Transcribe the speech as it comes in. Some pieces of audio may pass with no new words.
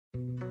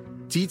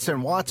Dietz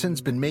and Watson's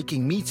been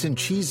making meats and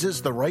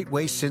cheeses the right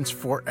way since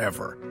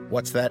forever.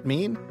 What's that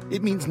mean?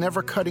 It means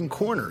never cutting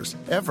corners,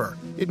 ever.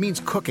 It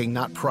means cooking,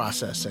 not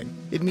processing.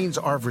 It means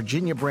our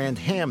Virginia brand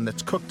ham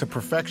that's cooked to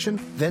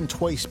perfection, then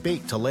twice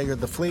baked to layer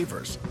the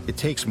flavors. It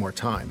takes more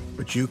time,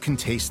 but you can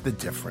taste the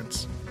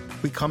difference.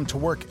 We come to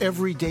work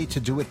every day to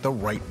do it the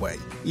right way,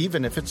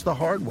 even if it's the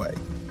hard way.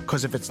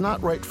 Because if it's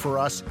not right for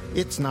us,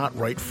 it's not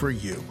right for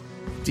you.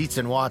 Dietz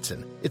and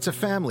Watson, it's a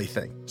family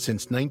thing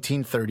since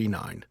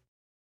 1939.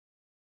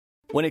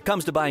 When it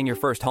comes to buying your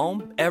first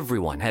home,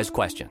 everyone has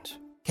questions.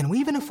 Can we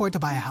even afford to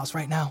buy a house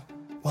right now?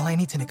 Well, I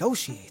need to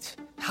negotiate.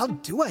 How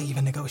do I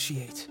even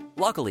negotiate?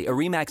 Luckily, a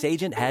RE/MAX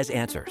agent has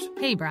answers.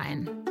 Hey,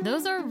 Brian,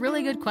 those are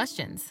really good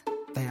questions.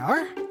 They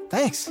are?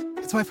 Thanks.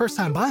 It's my first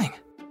time buying.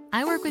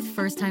 I work with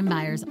first-time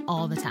buyers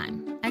all the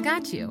time. I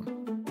got you.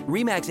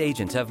 RE/MAX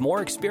agents have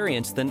more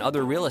experience than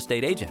other real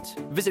estate agents.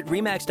 Visit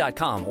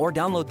RE/MAX.com or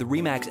download the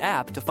RE/MAX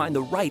app to find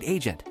the right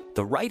agent.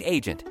 The right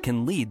agent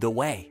can lead the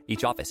way.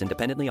 Each office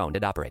independently owned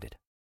and operated.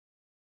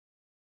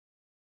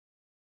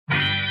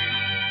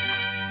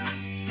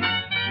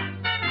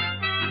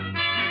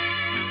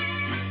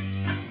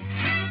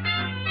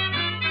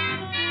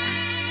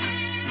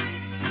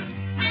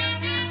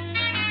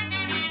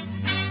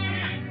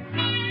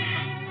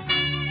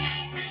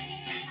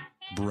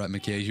 Brett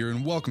McKay here,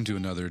 and welcome to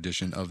another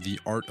edition of the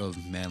Art of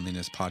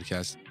Manliness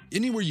podcast.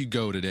 Anywhere you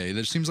go today,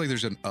 there seems like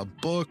there's a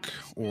book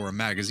or a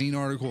magazine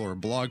article or a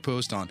blog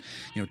post on,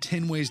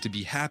 10 ways to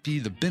be happy,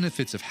 the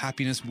benefits of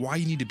happiness, why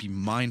you need to be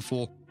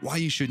mindful, why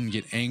you shouldn't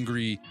get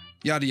angry,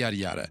 yada, yada,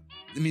 yada.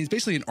 I mean, it's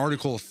basically an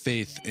article of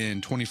faith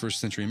in 21st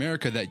century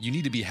America that you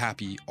need to be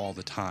happy all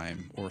the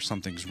time or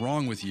something's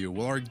wrong with you.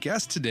 Well, our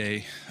guest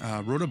today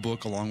wrote a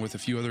book along with a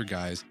few other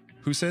guys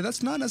who say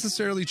that's not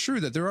necessarily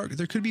true, that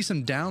there could be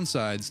some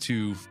downsides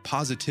to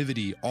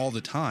positivity all the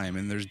time,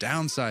 and there's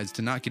downsides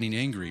to not getting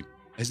angry.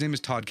 His name is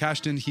Todd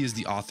Kashdan. He is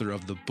the author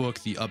of the book,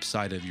 The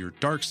Upside of Your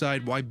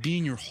Darkside, Why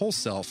Being Your Whole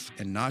Self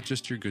and Not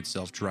Just Your Good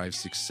Self Drives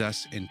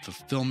Success and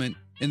Fulfillment.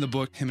 In the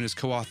book, him and his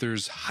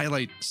co-authors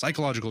highlight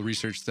psychological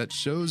research that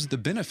shows the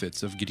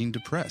benefits of getting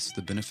depressed,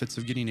 the benefits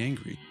of getting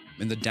angry,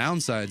 and the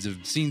downsides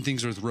of seeing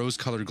things with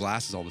rose-colored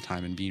glasses all the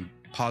time and being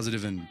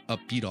positive and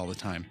upbeat all the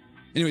time.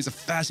 Anyways, a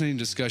fascinating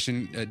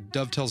discussion. It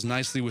dovetails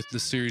nicely with the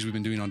series we've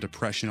been doing on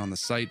depression on the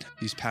site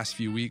these past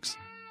few weeks.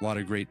 A lot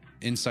of great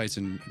insights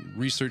and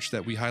research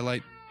that we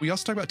highlight. We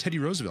also talk about Teddy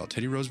Roosevelt.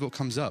 Teddy Roosevelt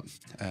comes up,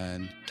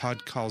 and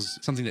Todd calls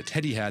something that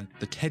Teddy had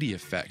the Teddy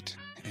effect.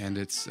 And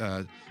it's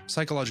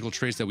psychological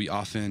traits that we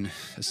often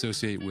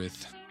associate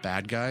with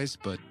bad guys,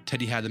 but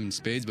Teddy had them in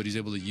spades, but he's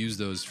able to use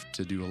those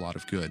to do a lot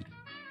of good.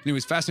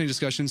 Anyways, fascinating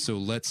discussion, so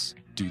let's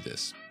do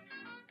this.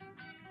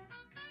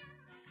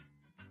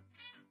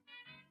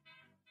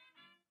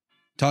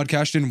 Todd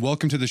Kashdan,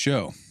 welcome to the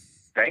show.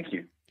 Thank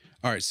you.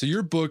 All right, so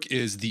your book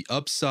is The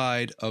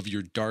Upside of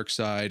Your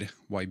Darkside,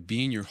 Why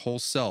Being Your Whole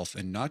Self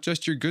and Not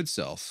Just Your Good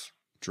Self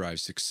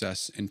Drives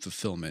Success and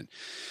Fulfillment.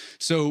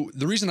 So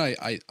the reason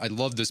I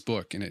love this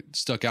book and it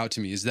stuck out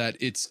to me is that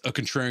it's a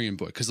contrarian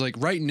book. Because like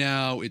right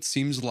now, it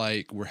seems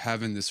like we're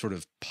having this sort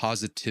of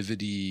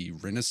positivity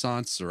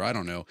renaissance, or I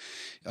don't know.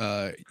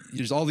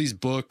 There's all these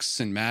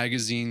books and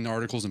magazine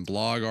articles and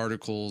blog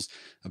articles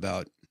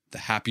about the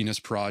happiness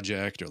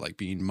project or like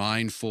being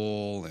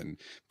mindful and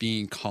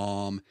being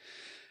calm.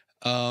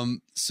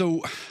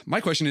 So my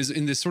question is,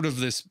 in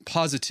this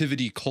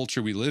positivity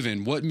culture we live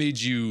in, what made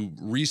you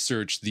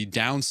research the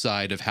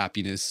downside of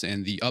happiness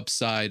and the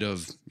upside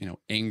of,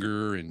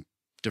 anger and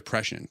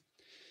depression?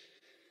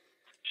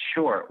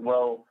 Sure.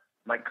 Well,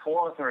 my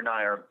co-author and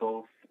I are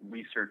both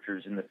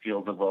researchers in the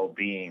field of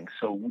well-being.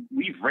 So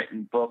we've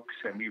written books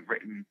and we've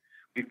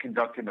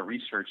conducted the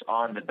research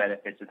on the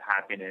benefits of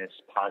happiness,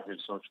 positive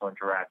social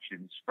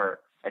interactions for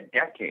a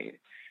decade.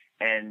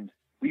 And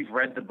we've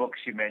read the books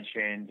you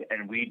mentioned,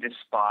 and we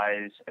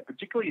despise, and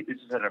particularly this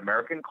is an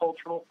American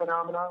cultural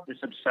phenomenon, this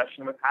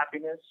obsession with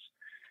happiness.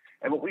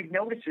 And what we've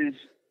noticed is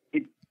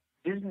it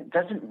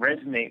doesn't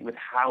resonate with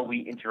how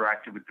we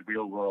interacted with the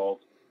real world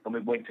when we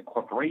went to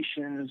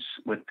corporations,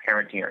 with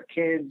parenting our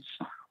kids,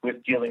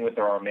 with dealing with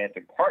our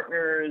romantic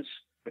partners,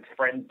 with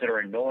friends that are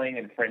annoying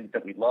and friends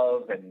that we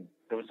love, and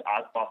those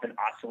often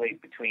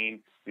oscillate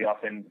between, we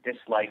often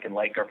dislike and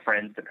like our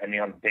friends depending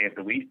on the day of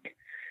the week.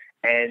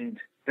 And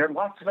there are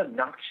lots of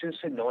obnoxious,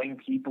 annoying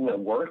people at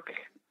work,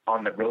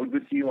 on the road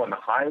with you, on the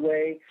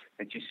highway,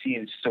 that you see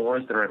in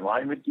stores that are in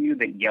line with you,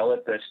 that yell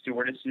at the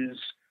stewardesses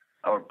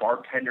or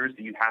bartenders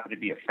that you happen to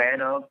be a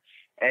fan of.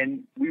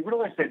 And we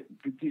realize that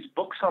these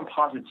books on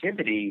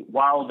positivity,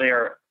 while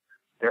they're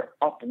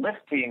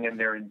uplifting and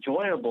they're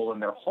enjoyable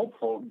and they're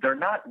hopeful, they're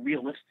not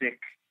realistic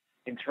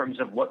in terms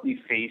of what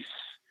we face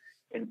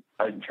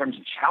in terms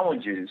of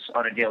challenges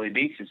on a daily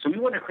basis. So we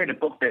want to create a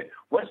book that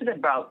wasn't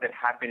about that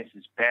happiness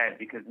is bad,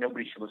 because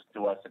nobody should listen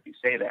to us if we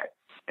say that.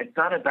 It's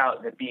not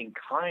about that being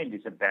kind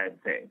is a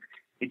bad thing.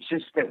 It's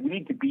just that we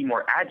need to be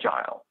more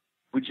agile,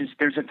 which is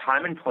there's a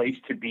time and place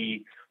to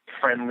be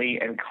friendly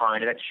and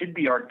kind, and that should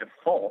be our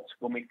default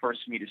when we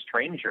first meet a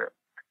stranger.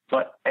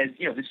 But as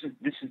you know, this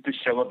is the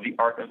show of the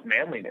art of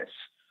manliness,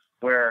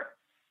 where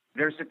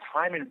there's a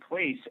time and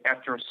place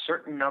after a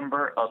certain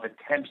number of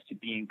attempts to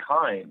being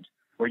kind,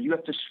 where you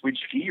have to switch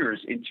gears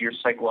into your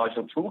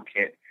psychological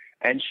toolkit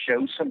and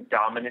show some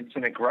dominance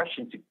and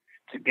aggression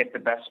to get the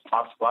best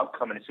possible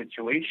outcome in a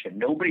situation.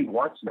 Nobody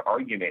wants an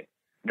argument.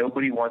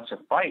 Nobody wants a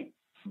fight.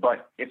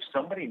 But if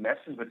somebody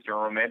messes with your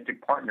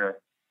romantic partner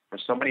or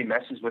somebody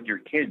messes with your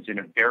kids in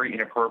a very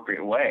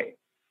inappropriate way,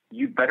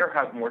 you better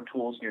have more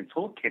tools in your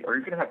toolkit or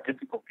you're going to have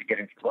difficulty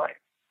getting through life.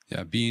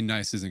 Yeah, being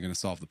nice isn't going to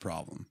solve the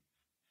problem.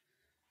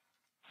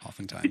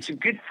 Oftentimes. It's a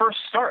good first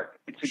start.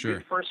 It's a Sure.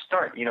 good first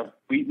start. You know,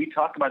 we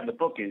talk about in the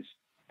book is,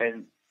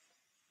 and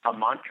a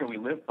mantra we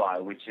live by,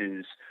 which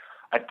is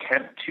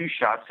attempt 2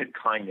 shots at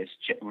kindness,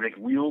 like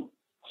real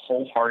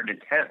wholehearted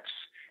attempts.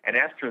 And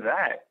after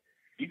that,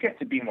 you get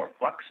to be more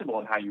flexible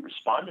in how you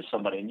respond to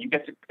somebody, and you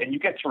get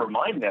to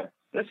remind them,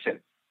 listen,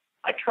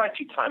 I tried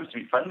 2 times to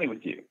be friendly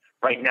with you.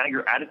 Right now,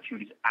 your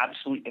attitude is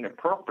absolutely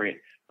inappropriate.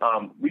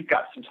 We've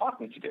got some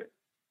talking to do.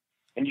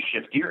 And you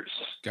shift gears.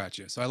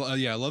 Gotcha. So I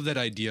love that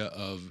idea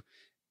of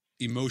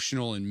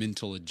emotional and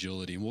mental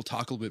agility. And we'll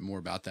talk a little bit more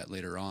about that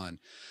later on.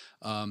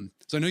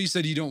 So I know you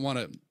said you don't want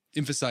to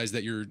emphasize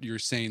that you're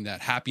saying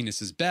that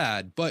happiness is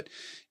bad, but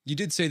you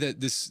did say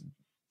that this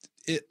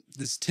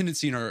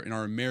tendency in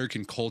our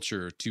American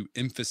culture to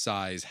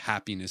emphasize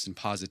happiness and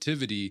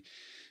positivity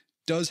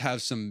does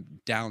have some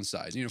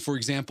downsides. You know, for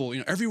example,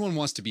 everyone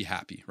wants to be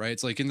happy, right?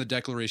 It's like in the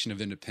Declaration of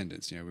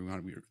Independence.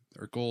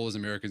 Our goal as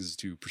Americans is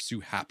to pursue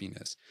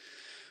happiness.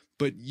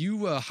 But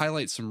you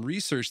highlight some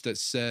research that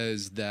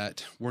says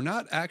that we're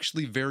not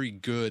actually very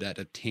good at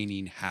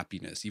attaining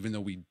happiness, even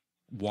though we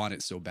want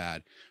it so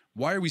bad.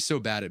 Why are we so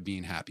bad at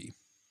being happy?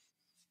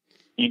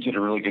 You did a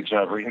really good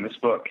job reading this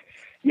book.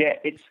 Yeah,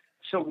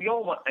 so we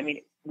all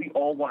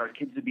want our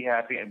kids to be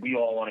happy, and we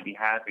all want to be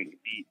happy.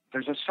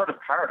 There's a sort of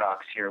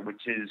paradox here,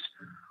 which is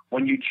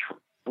when you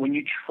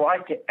try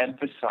to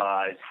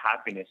emphasize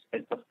happiness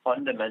as the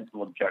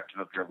fundamental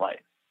objective of your life.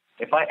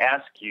 If I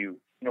ask you,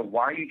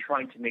 why are you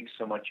trying to make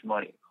so much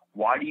money?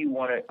 Why do you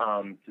want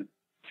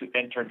to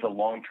enter into a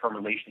long-term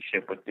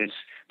relationship with this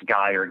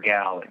guy or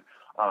gal?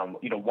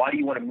 And why do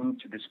you want to move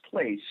to this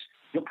place?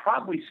 You'll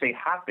probably say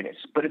happiness.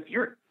 But if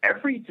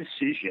every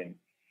decision,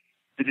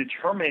 the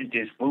determinant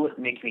is, will it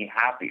make me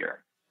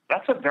happier?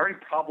 That's a very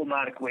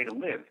problematic way to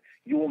live.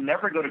 You will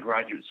never go to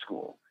graduate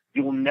school.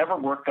 You will never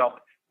work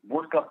up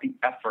the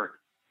effort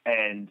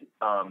and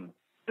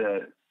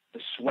the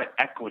sweat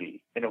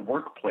equity in a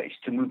workplace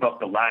to move up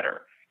the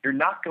ladder. You're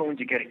not going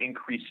to get an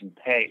increase in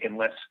pay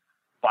unless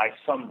by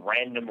some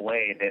random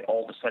way that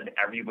all of a sudden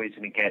everybody's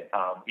going to get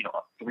a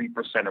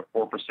 3%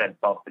 or 4%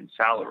 bump in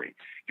salary.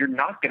 You're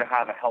not going to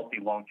have a healthy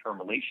long-term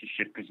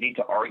relationship because you need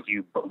to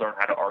argue, but learn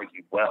how to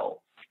argue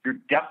well. You're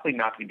definitely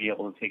not going to be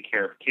able to take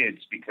care of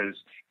kids because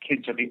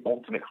kids are the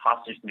ultimate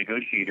hostage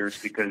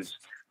negotiators because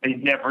they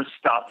never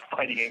stop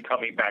fighting and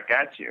coming back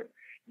at you.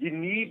 You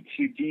need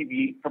to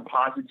deviate from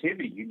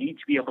positivity. You need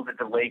to be able to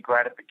delay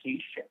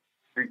gratification.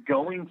 You're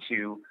going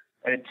to,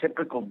 in a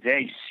typical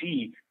day,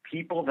 see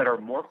people that are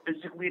more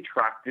physically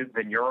attractive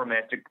than your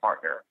romantic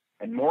partner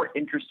and more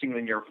interesting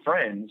than your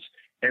friends.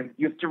 And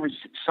you have to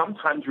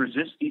sometimes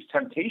resist these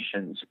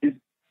temptations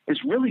is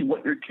really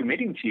what you're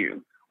committing to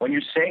you. When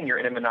you're saying you're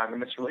in a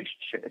monogamous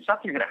relationship, it's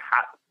not that you're going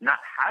to not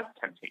have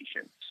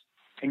temptations.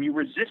 Can you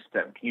resist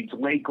them? Can you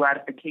delay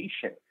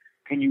gratification?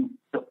 Can you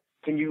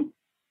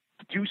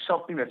do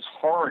something that's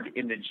hard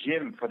in the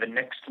gym for the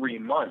next 3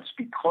 months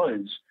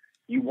because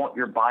you want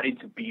your body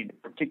to be in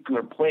a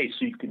particular place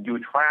so you can do a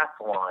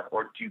triathlon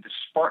or do the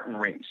Spartan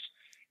race?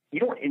 You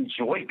don't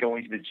enjoy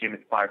going to the gym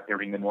at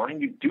 5:30 in the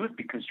morning. You do it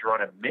because you're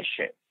on a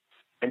mission.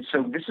 And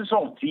so this is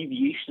all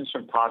deviations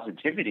from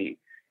positivity.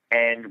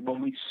 And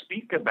when we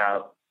speak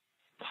about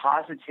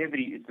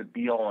positivity is the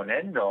be-all and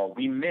end-all,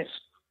 we miss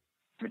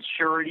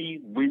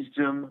maturity,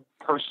 wisdom,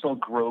 personal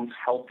growth,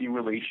 healthy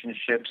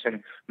relationships,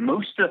 and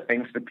most of the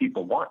things that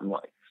people want in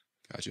life.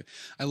 Gotcha.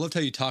 I loved how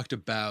you talked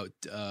about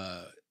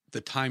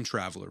the time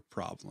traveler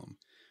problem,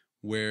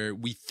 where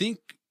we think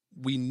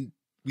we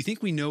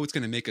know it's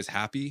going to make us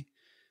happy,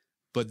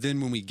 but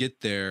then when we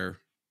get there,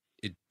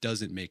 it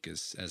doesn't make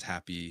us as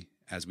happy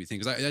as we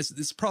think. Because this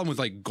is a problem with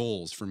like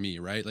goals for me,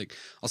 right? Like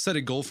I'll set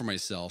a goal for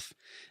myself,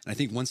 and I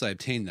think once I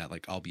obtain that,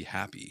 like I'll be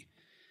happy.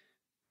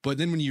 But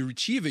then when you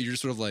achieve it, you're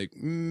sort of like,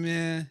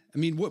 meh. I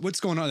mean, what's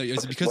going on there?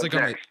 Is it because like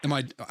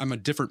I'm a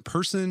different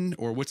person,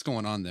 or what's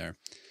going on there?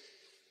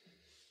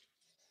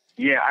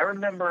 Yeah, I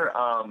remember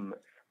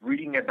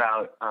reading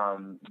about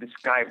this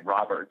guy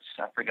Roberts.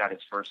 I forgot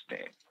his first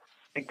name.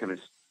 I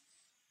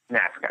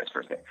forgot his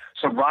first name.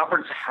 So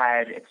Roberts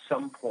had at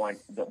some point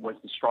that was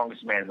the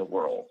strongest man in the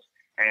world.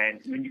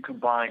 And when you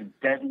combine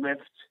deadlift,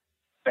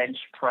 bench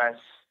press,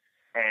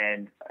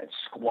 and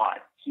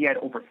squat, he had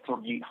over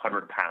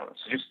 3,800 pounds.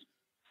 So just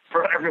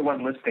for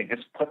everyone listening,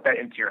 just put that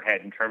into your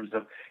head in terms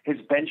of his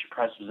bench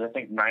press was, I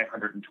think,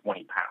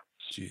 920 pounds.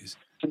 Jeez.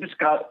 So this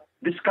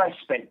guy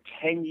spent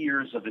 10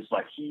 years of his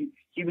life. He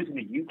was in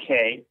the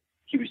UK.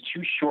 He was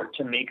too short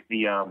to make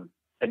the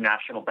the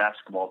national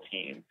basketball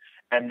team.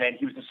 And then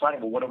he was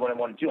deciding, well, what do I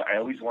want to do? I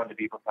always wanted to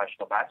be a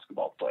professional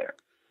basketball player.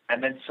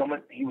 And then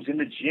he was in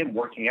the gym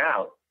working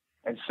out,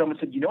 and someone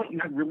said, you know what, you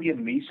have really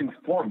amazing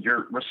form.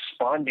 You're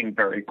responding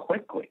very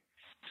quickly.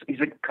 So he's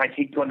like, can I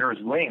take you under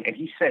his wing? And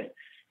he said,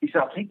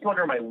 I'll take you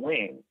under my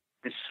wing,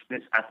 this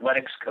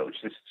athletics coach,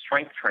 this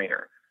strength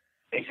trainer.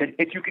 And he said,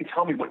 if you can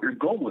tell me what your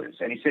goal is.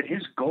 And he said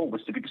his goal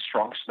was to be the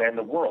strongest man in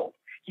the world.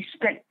 He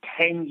spent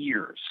 10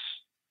 years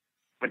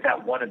with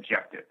that one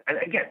objective. And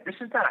again, this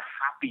is not a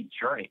happy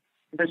journey.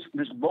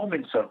 There's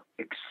moments of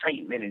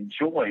excitement and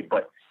joy,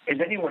 but as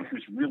anyone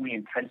who's really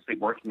intensely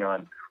working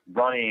on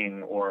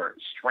running or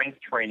strength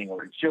training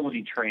or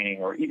agility training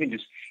or even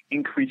just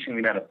increasing the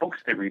amount of books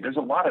they read, there's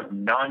a lot of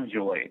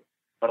non-joy,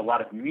 but a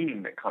lot of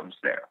meaning that comes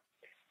there.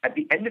 At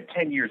the end of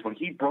 10 years, when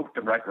he broke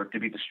the record to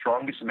be the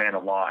strongest man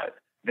alive,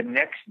 the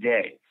next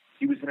day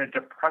he was in a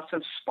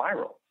depressive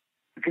spiral.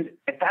 Because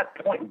at that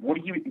point, what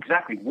do you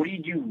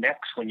do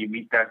next when you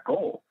meet that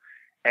goal?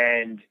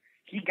 And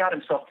he got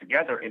himself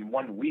together in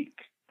 1 week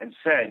and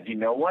said, you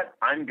know what,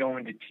 I'm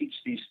going to teach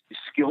these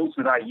skills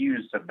that I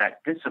used of that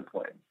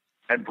discipline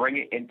and bring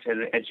it into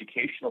the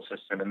educational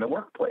system in the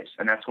workplace.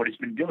 And that's what he's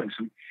been doing.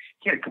 So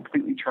he had to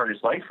completely turn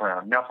his life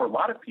around. Now, for a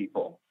lot of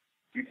people,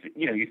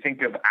 you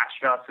think of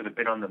astronauts that have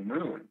been on the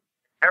moon.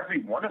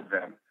 Every one of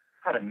them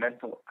had a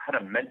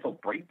mental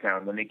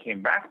breakdown when they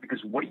came back,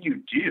 because what do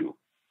you do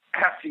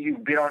after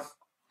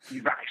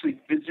you've actually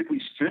physically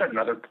stood on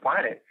another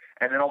planet,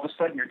 and then all of a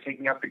sudden you're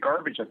taking out the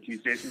garbage on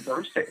Tuesdays and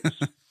Thursdays?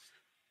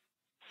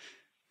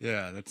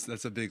 Yeah,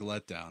 that's a big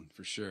letdown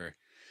for sure.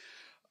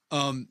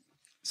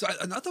 So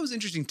I thought that was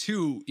interesting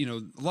too. You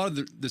know, a lot of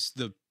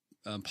the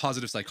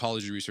positive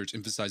psychology research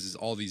emphasizes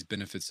all these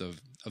benefits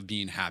of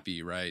being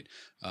happy, right?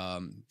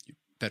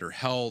 Better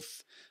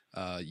health,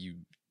 you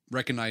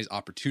recognize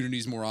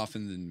opportunities more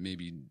often than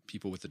maybe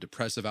people with a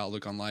depressive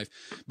outlook on life.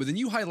 But then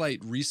you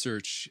highlight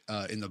research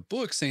in the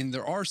book saying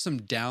there are some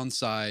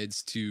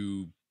downsides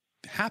to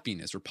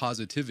happiness or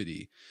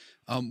positivity.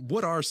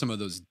 What are some of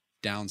those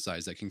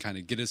downsides that can kind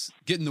of get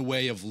in the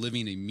way of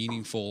living a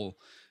meaningful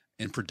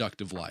and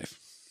productive life?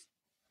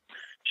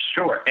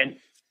 Sure. And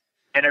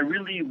I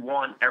really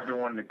want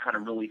everyone to kind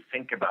of really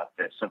think about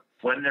this. So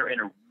when they're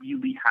in a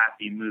really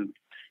happy mood,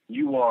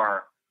 you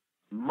are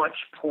much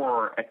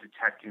poorer at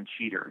detecting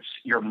cheaters.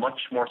 You're much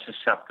more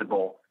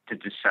susceptible to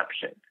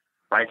deception,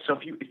 right? So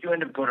if you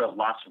end up going to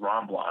Las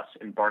Ramblas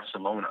in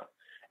Barcelona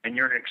and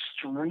you're in an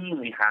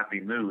extremely happy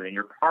mood and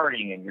you're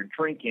partying and you're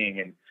drinking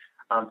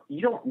and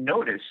you don't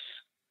notice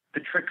the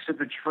tricks of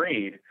the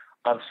trade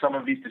of some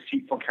of these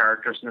deceitful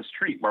characters in the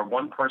street, where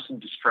one person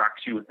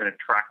distracts you with an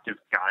attractive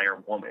guy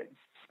or woman,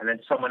 and then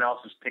someone else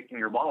is picking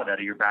your wallet out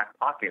of your back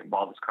pocket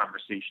while this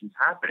conversation's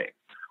happening.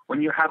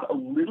 When you have a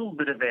little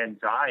bit of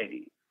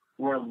anxiety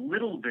or a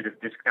little bit of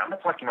discount, I'm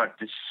not talking about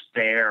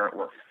despair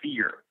or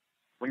fear.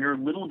 When you're a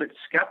little bit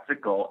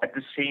skeptical at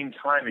the same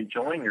time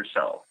enjoying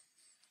yourself,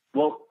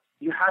 well,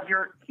 you have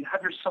your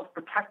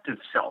self-protective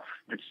self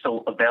that's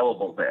still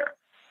available there.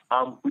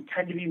 We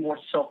tend to be more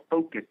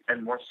self-focused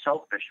and more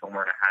selfish when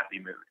we're in a happy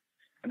mood.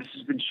 And this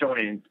has been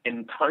shown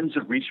in tons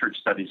of research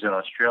studies in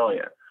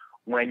Australia.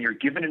 When you're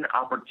given an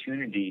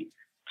opportunity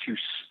to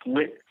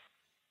split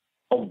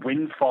a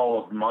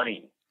windfall of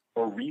money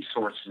or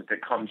resources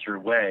that comes your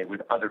way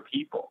with other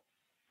people,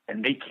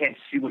 and they can't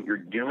see what you're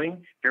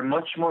doing, you're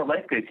much more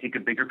likely to take a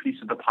bigger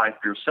piece of the pie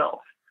for yourself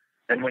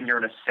than when you're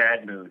in a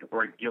sad mood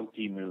or a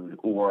guilty mood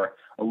or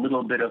a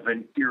little bit of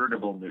an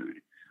irritable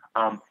mood.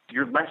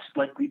 You're less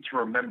likely to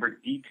remember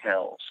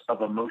details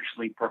of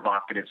emotionally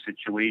provocative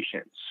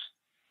situations.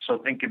 So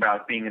think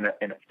about being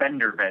an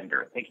offender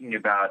vendor, thinking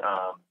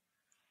about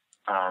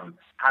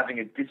having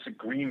a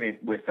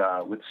disagreement with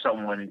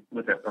someone,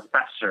 with a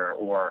professor,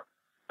 or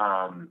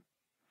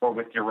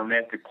with your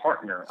romantic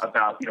partner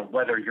about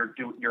whether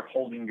you're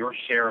holding your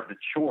share of the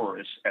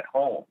chores at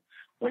home.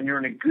 When you're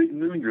in a good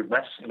mood, you're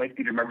less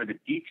likely to remember the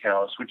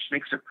details, which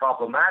makes it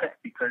problematic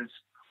because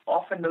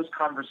often those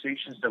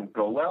conversations don't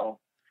go well.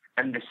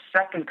 And the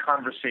second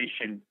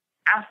conversation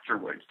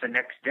afterwards, the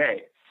next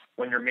day,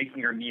 when you're making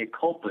your mea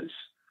culpas,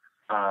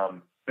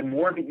 the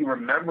more that you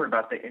remember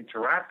about the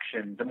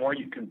interaction, the more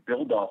you can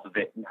build off of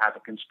it and have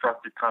a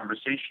constructive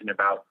conversation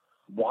about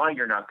why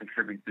you're not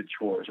contributing to the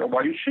chores, or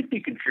why you should be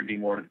contributing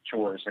more to the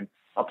chores, and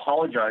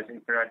apologizing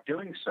for not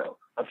doing so,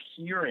 of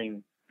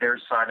hearing their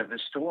side of the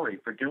story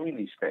for doing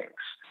these things.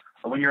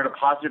 And when you're in a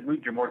positive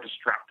mood, you're more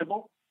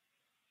distractible.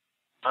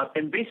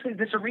 And basically,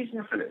 there's a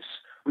reason for this,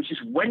 which is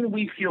when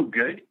we feel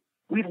good,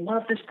 we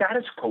love the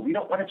status quo. We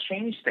don't want to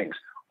change things.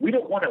 We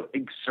don't want to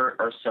exert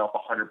ourselves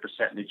 100%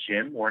 in the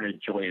gym or in a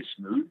joyous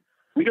mood.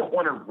 We don't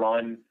want to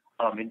run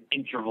an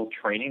interval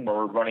training where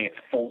we're running at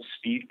full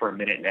speed for a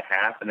minute and a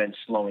half and then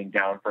slowing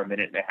down for a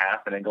minute and a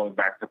half and then going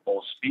back to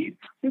full speed.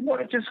 We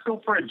want to just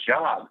go for a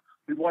jog.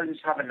 We want to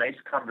just have a nice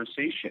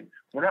conversation.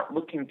 We're not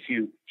looking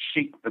to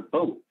shake the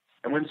boat.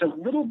 And when there's a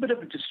little bit of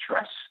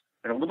distress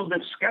and a little bit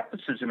of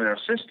skepticism in our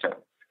system,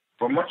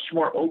 we're much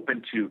more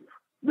open to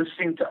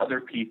listening to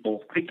other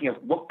people, thinking of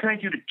what can I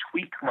do to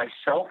tweak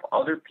myself,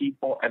 other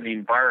people, and the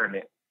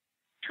environment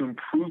to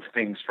improve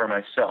things for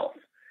myself.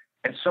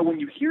 And so when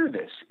you hear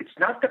this, it's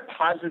not that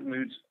positive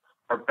moods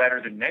are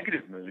better than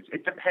negative moods.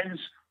 It depends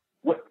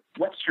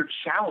what's your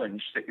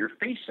challenge that you're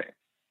facing.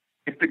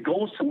 If the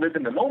goal is to live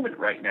in the moment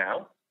right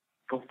now,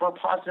 go for a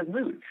positive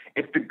mood.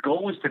 If the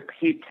goal is to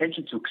pay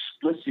attention to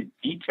explicit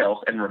details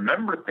and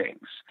remember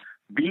things,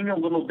 being a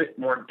little bit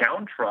more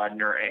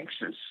downtrodden or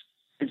anxious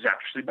is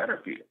actually better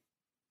for you.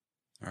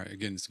 All right.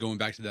 Again, it's going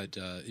back to that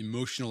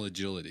emotional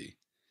agility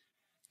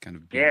kind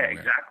of. Yeah,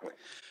 exactly.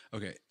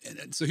 Okay.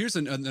 And so here's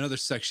another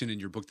section in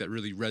your book that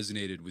really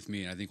resonated with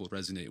me, and I think will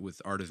resonate with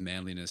Art of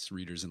Manliness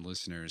readers and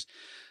listeners.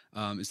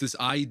 It's this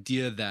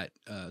idea that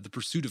the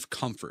pursuit of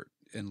comfort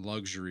and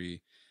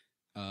luxury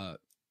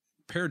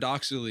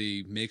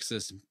paradoxically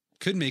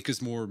could make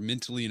us more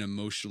mentally and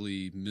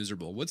emotionally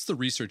miserable. What's the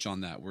research on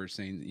that? We're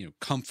saying, you know,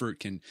 comfort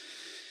can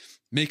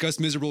make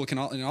us miserable. It can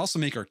also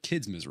make our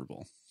kids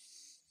miserable.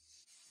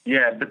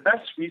 Yeah, the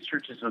best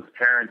research is with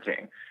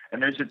parenting.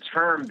 And there's a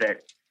term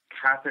that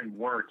Catherine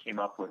Warner came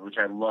up with, which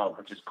I love,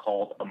 which is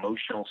called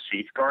emotional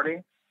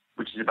safeguarding,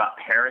 which is about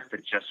parents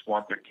that just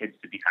want their kids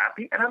to be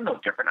happy. And I'm no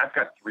different. I've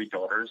got 3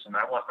 daughters, and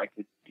I want my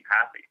kids to be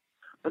happy.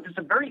 But there's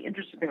a very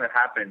interesting thing that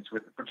happens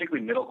with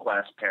particularly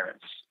middle-class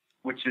parents,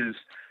 which is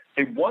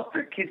they want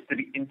their kids to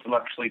be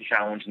intellectually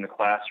challenged in the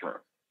classroom.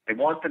 They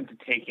want them to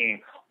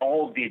taking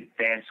all of the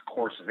advanced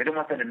courses. They don't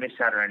want them to miss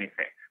out on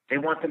anything. They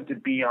want them to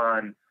be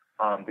on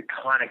the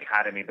Khan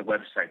Academy, the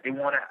website. They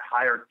want to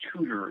hire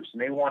tutors,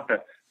 and they want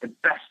the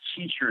best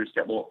teachers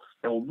that will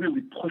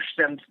really push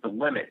them to the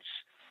limits.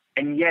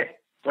 And yet,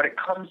 when it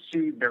comes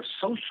to their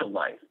social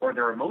life or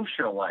their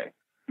emotional life,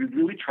 we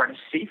really try to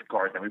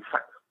safeguard them.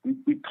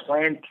 We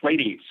plan play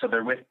dates so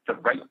they're with the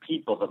right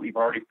people that we've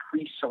already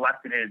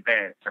pre-selected in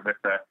advance. They're with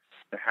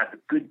they have the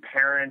good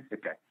parents,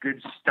 they've got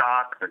good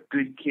stock, they're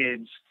good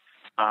kids.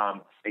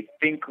 They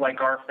think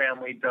like our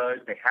family does.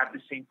 They have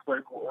the same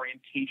political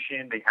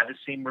orientation. They have the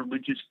same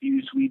religious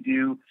views we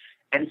do.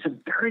 And it's a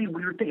very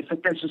weird thing. It's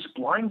like there's this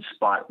blind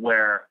spot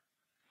where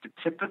the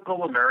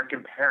typical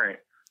American parent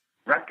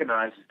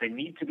recognizes they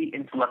need to be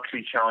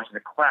intellectually challenged in the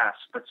class,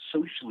 but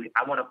socially,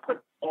 I want to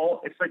put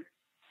it's like,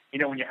 you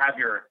know, when you have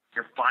your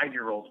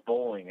 5-year-olds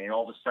bowling and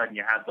all of a sudden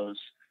you have those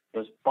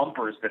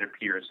bumpers that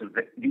appear so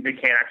that they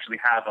can't actually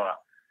have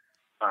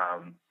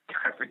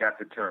I forgot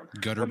the term.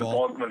 Gutter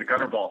ball? When the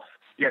gutter ball.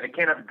 Yeah, they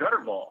can't have a gutter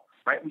ball,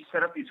 right? We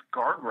set up these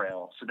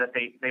guardrails so that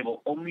they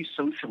will only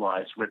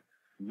socialize with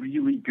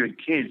really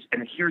good kids.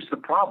 And here's the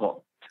problem.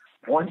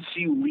 Once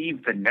you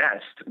leave the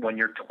nest, when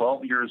you're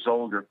 12 years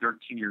old or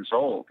 13 years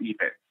old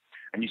even,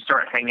 and you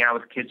start hanging out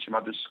with kids from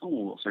other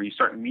schools, or you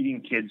start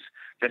meeting kids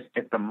just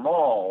at the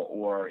mall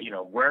or, you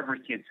know, wherever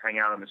kids hang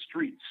out on the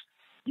streets,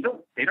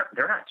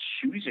 they're not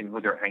choosing who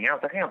they're hanging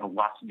out with. They hang out with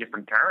lots of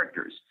different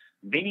characters.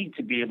 They need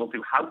to be able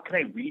to, how can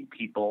I read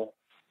people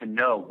to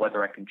know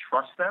whether I can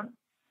trust them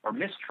or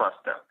mistrust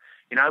them?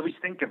 You know, I always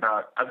think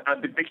about,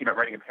 I've been thinking about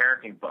writing a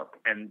parenting book,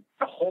 and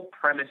the whole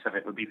premise of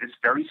it would be this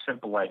very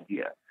simple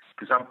idea,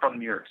 because I'm from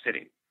New York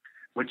City,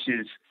 which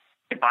is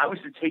if I was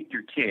to take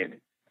your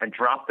kid and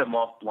drop them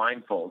off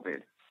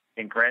blindfolded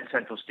in Grand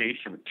Central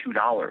Station with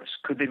 $2,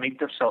 could they make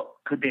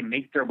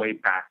their way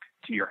back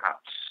to your house?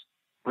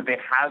 Would they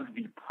have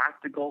the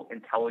practical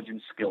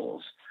intelligence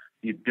skills,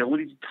 the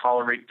ability to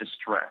tolerate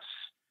distress,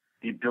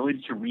 the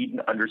ability to read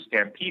and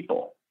understand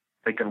people?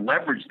 They can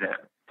leverage them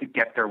to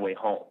get their way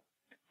home.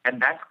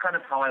 And that's kind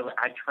of how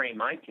I train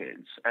my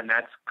kids. And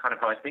that's kind of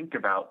how I think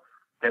about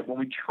that when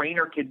we train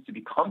our kids to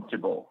be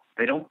comfortable,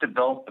 they don't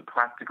develop the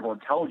practical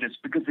intelligence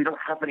because they don't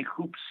have any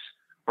hoops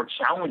or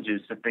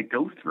challenges that they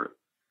go through.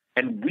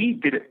 And we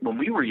did it when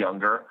we were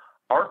younger.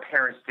 Our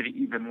parents did it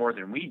even more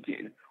than we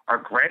did. Our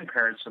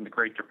grandparents from the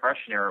Great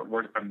Depression era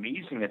were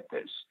amazing at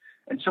this.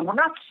 And so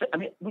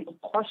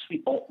of course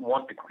we all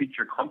want the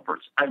creature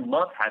comforts. I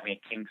love having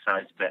a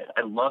king-size bed.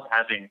 I love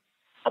having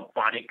a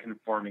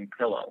body-conforming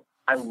pillow.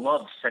 I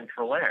love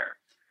central air.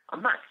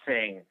 I'm not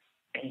saying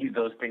any of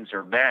those things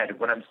are bad.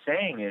 What I'm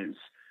saying is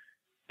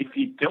if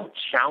you don't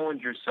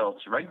challenge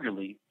yourselves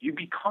regularly, you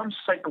become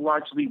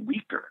psychologically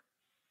weaker.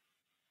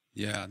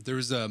 Yeah, there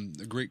was a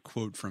great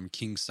quote from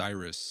King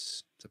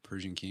Cyrus, the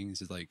Persian king. He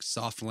says, like,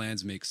 soft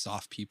lands make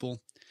soft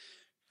people,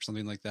 or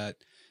something like that.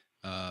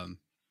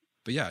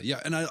 But yeah.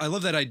 And I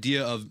love that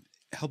idea of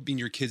helping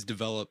your kids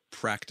develop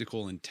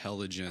practical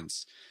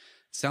intelligence.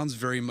 Sounds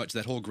very much,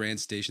 that whole Grand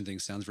Station thing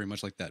sounds very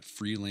much like that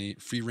free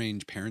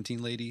range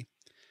parenting lady,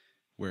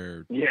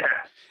 where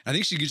I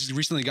think she just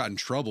recently got in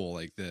trouble.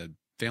 Like the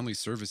family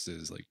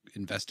services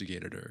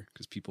investigated her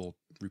because people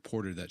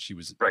reported that she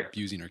was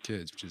abusing her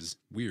kids, which is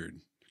weird.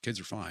 Kids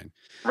are fine.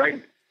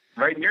 Right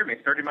near me,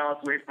 30 miles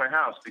away from my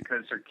house,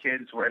 because her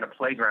kids were in a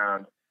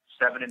playground,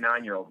 7 and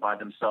 9-year-old by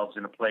themselves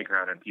in a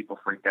playground, and people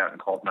freaked out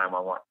and called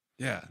 911.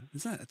 Yeah,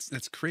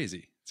 that's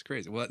crazy. It's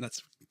crazy. Well,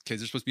 that's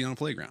kids are supposed to be on a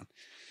playground.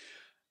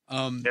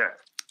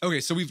 Okay,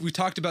 so we've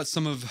talked about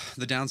some of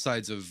the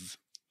downsides of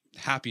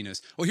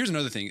happiness. Well, here's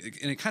another thing,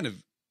 and it kind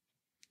of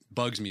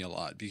bugs me a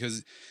lot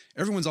because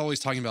everyone's always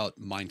talking about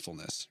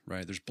mindfulness,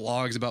 right? There's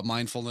blogs about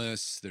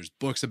mindfulness, there's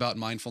books about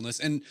mindfulness,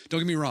 and don't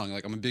get me wrong,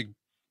 like I'm a big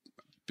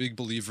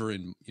believer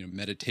in, you know,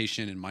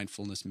 meditation and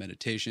mindfulness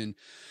meditation.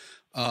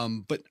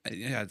 But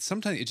yeah,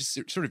 sometimes it's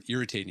just sort of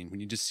irritating when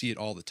you just see it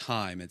all the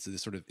time. It's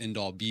this sort of end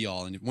all be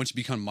all. And once you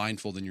become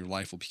mindful, then your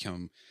life will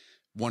become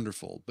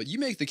wonderful. But you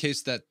make the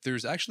case that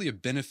there's actually a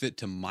benefit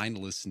to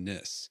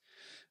mindlessness.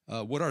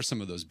 What are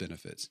some of those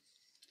benefits?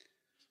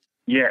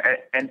 Yeah,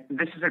 and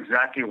this is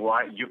exactly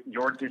why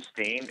your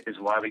disdain is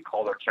why we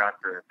call our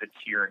chapter "The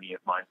Tyranny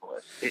of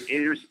Mindfulness." It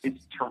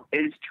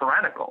is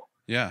tyrannical.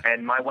 Yeah.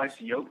 And my wife's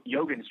a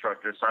yoga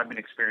instructor, so I've been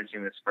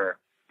experiencing this for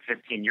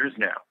 15 years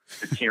now.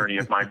 The tyranny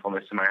of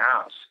mindfulness in my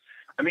house.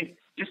 I mean,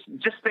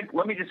 just think.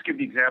 Let me just give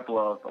the example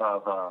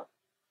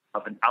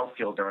of an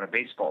outfielder on a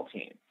baseball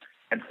team,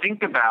 and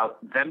think about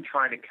them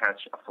trying to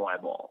catch a fly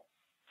ball.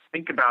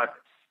 Think about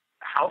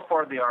how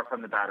far they are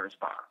from the batter's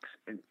box,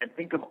 and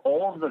think of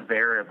all of the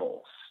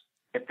variables,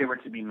 if they were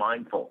to be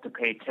mindful, to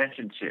pay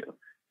attention to,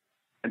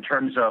 in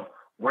terms of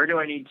where do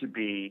I need to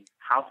be,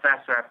 how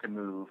fast do I have to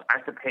move. I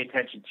have to pay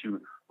attention to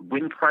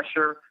wind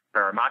pressure,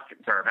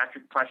 barometric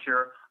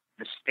pressure,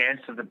 the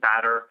stance of the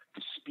batter,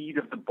 the speed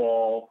of the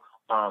ball,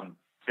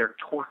 their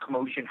torque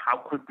motion, how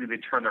quickly they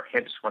turn their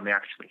hips when they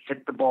actually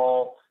hit the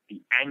ball,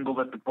 the angle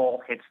that the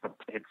ball hits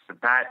the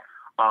bat,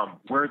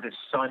 where the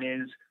sun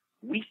is.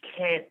 We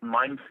can't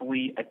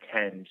mindfully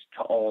attend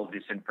to all of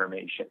this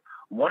information.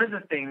 One of the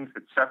things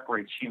that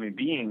separates human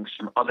beings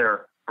from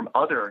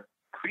other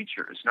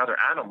creatures and other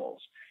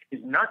animals is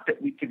not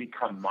that we can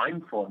become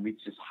mindful and reach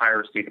this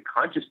higher state of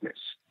consciousness.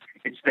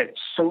 It's that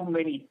so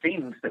many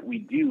things that we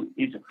do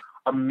is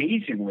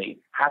amazingly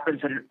happens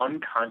at an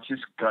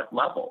unconscious gut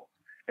level.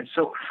 And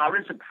so how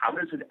does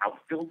an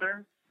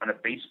outfielder on a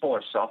baseball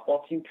or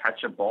softball team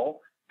catch a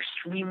ball?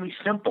 Extremely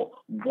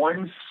simple.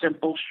 One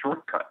simple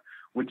shortcut,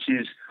 which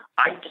is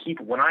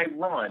when I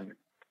run,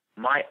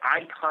 my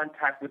eye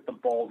contact with the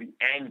ball, the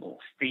angle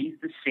stays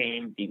the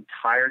same the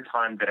entire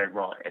time that I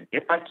run. And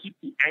if I keep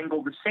the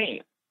angle the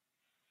same,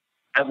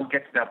 I will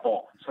get to that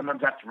ball.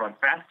 Sometimes I have to run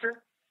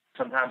faster.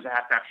 Sometimes I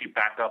have to actually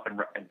back up and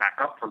back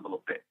up for a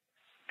little bit.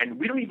 And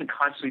we don't even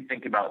consciously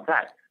think about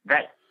that.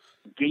 That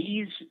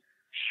gaze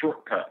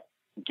shortcut,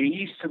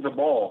 gaze to the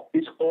ball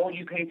is all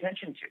you pay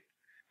attention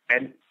to.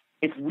 And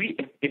if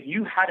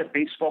you had a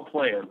baseball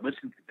player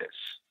listen to this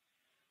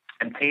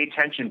and pay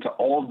attention to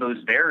all of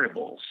those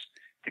variables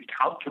to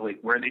calculate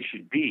where they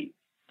should be,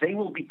 they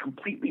will be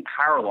completely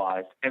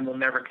paralyzed and will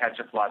never catch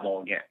a fly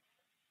ball again.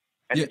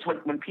 And it's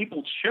when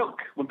people choke,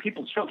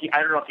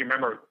 I don't know if you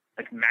remember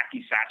like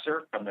Mackie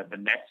Sasser from the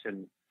Nets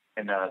in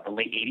the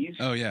late 80s.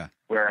 Oh, yeah.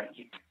 Where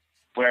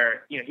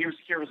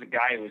here was a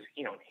guy who was,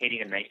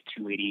 hitting a nice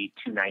 280,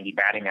 290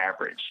 batting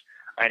average,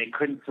 and he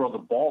couldn't throw the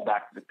ball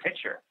back to the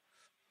pitcher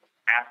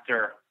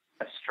after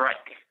a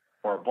strike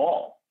or a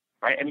ball,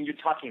 right? I mean, you're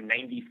talking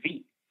 90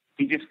 feet.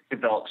 He just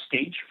developed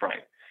stage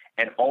fright.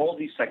 And all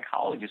these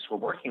psychologists were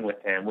working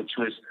with him, which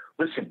was,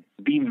 listen,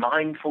 be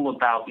mindful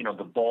about,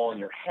 the ball in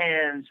your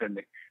hands and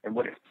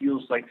what it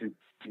feels like to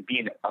be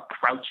in a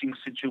crouching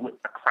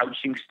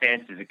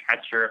stance as a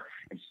catcher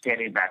and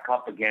standing back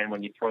up again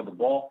when you throw the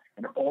ball.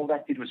 And all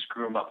that did was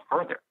screw him up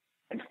further.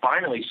 And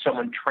finally,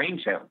 someone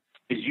trains him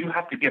is you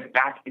have to get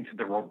back into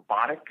the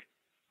robotic,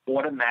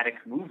 automatic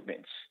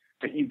movements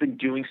that you've been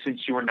doing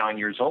since you were 9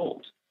 years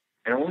old.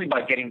 And only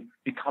by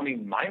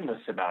becoming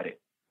mindless about it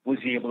was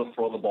he able to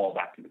throw the ball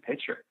back to the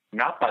pitcher,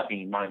 not by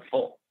being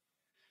mindful.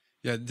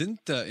 Yeah,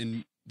 didn't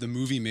in the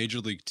movie Major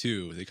League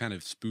 2, they kind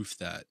of spoofed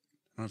that.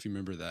 I don't know if you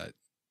remember that.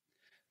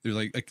 They're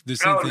like the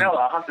same thing. No,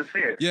 I'll have to see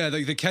it. Yeah,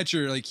 like the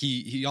catcher, like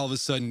he all of a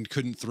sudden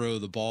couldn't throw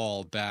the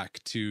ball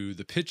back to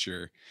the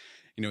pitcher.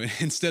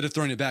 Instead of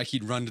throwing it back,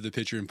 he'd run to the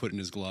pitcher and put it in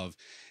his glove.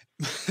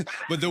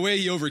 But the way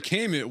he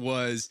overcame it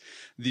was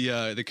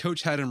the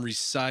coach had him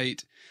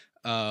recite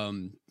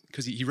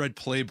because he read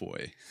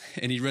Playboy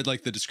and he read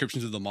like the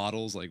descriptions of the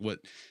models, like what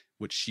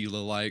Sheila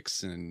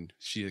likes, and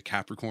she a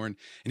Capricorn,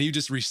 and he would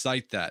just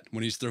recite that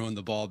when he's throwing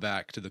the ball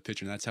back to the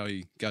pitcher, and that's how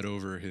he got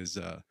over his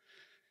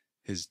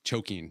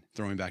choking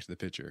throwing back to the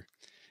pitcher.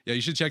 Yeah,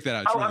 you should check that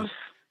out.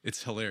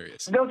 It's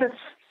hilarious. No,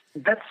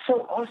 that's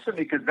so awesome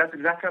because that's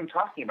exactly what I'm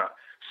talking about.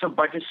 So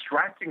by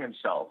distracting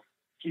himself,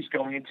 he's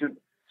going into.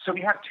 So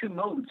we have two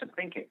modes of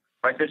thinking,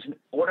 right? There's an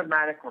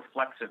automatic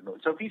reflexive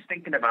mode. So if he's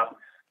thinking about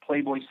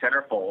Playboy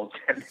centerfolds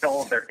and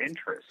all of their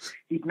interests,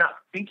 he's not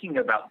thinking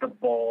about the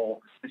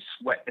ball, the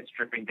sweat that's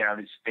dripping down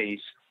his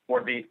face, or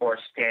a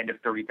stand of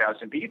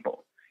 30,000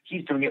 people.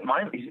 He's doing it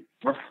mindfully,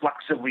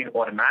 reflexively and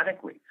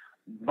automatically.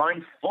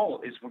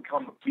 Mindful is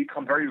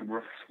become very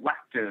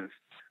reflective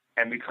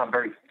and become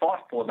very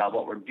thoughtful about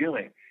what we're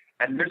doing.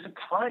 And there's a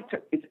time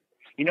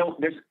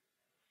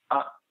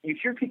you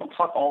hear people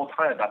talk all the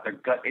time about their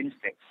gut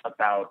instincts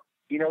about,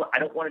 I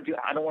don't want to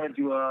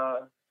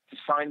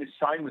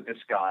sign with this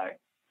guy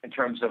in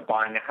terms of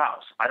buying a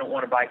house. I don't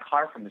want to buy a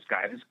car from this guy.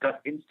 I have this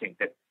gut instinct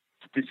that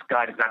this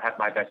guy does not have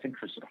my best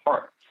interests at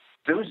heart.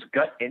 Those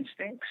gut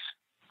instincts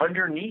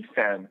underneath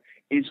them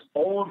is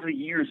all of the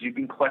years you've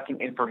been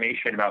collecting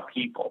information about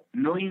people.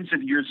 Millions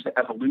of years of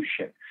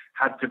evolution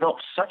have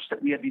developed such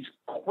that we have these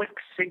quick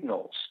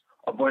signals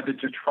of whether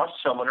to trust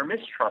someone or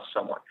mistrust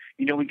someone.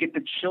 You know, we get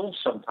the chills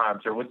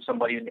sometimes or with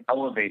somebody in the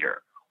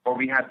elevator, or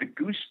we have the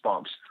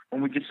goosebumps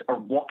when we just are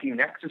walking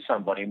next to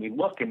somebody and we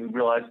look and we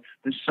realize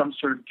there's some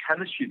sort of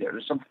chemistry there.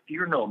 There's some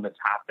pheromone that's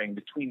happening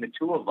between the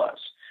two of us.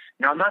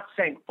 Now, I'm not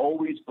saying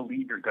always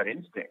believe your gut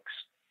instincts,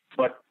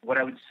 but what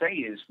I would say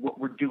is what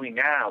we're doing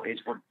now is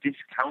we're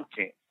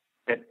discounting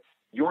that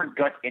your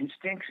gut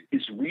instincts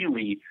is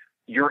really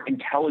your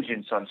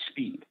intelligence on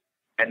speed,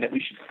 and that we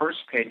should first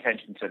pay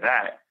attention to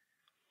that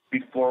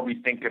before we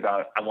think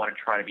about, I want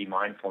to try to be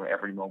mindful in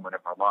every moment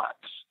of our lives.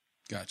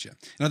 Gotcha. And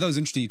I thought it was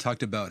interesting. You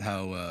talked about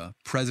how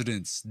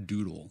presidents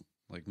doodle,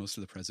 like most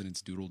of the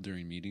presidents doodle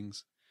during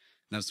meetings.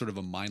 And that's sort of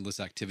a mindless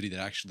activity that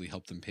actually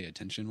helped them pay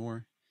attention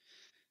more.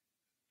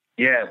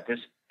 Yeah,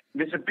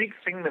 there's a big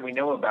thing that we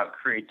know about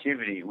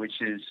creativity, which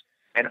is,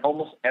 and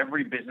almost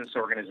every business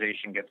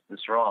organization gets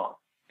this wrong.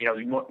 You know,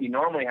 what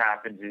normally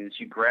happens is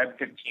you grab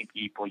 15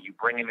 people, you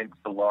bring them into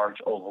the large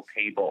oval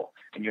table,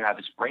 and you have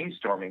this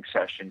brainstorming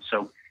session.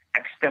 So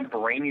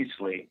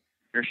extemporaneously,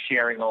 you're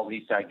sharing all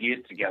these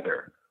ideas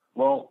together.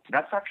 Well,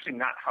 that's actually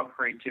not how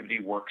creativity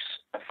works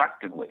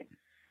effectively.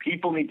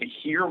 People need to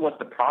hear what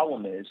the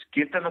problem is,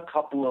 give them a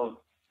couple of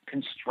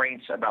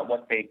constraints about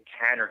what they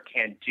can or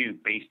can't do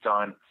based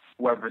on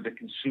whoever the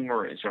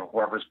consumer is or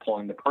whoever's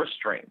pulling the purse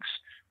strings,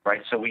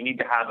 right? So we need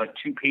to have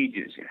 2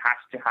 pages. It has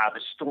to have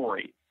a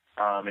story.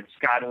 It's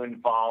got to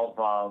involve,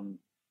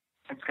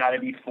 it's got to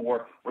be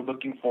we're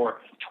looking for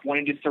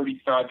 20 to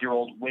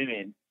 35-year-old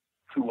women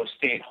who will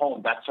stay at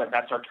home. That's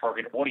our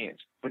target audience.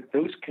 But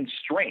those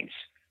constraints,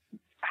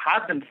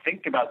 have them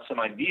think about some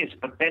ideas,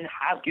 but then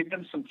give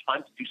them some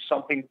time to do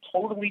something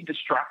totally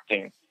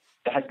distracting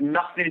that has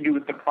nothing to do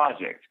with the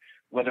project,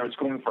 whether it's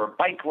going for a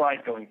bike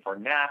ride, going for a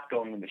nap,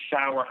 going in the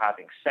shower,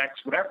 having sex,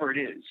 whatever it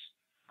is,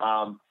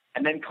 and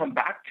then come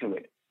back to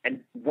it.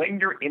 And when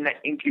you're in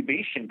that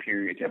incubation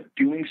period of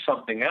doing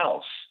something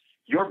else,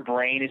 your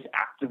brain is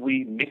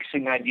actively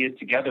mixing ideas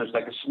together. It's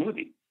like a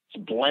smoothie.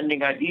 It's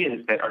blending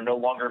ideas that are no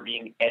longer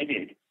being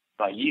edited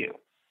by you.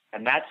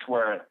 And that's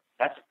part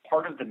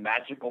of the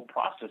magical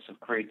process of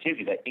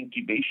creativity, that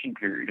incubation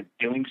period of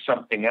doing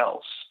something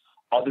else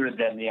other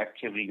than the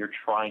activity you're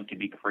trying to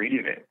be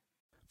creative in.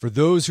 For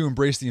those who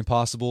embrace the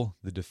impossible,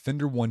 the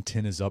Defender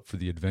 110 is up for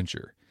the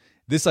adventure.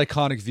 This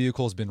iconic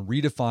vehicle has been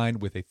redefined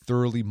with a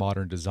thoroughly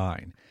modern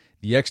design.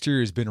 The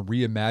exterior has been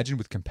reimagined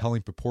with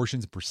compelling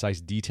proportions and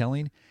precise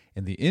detailing,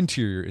 and the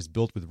interior is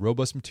built with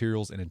robust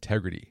materials and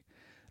integrity.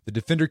 The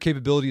Defender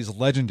capability is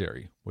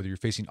legendary, whether you're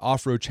facing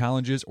off-road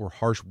challenges or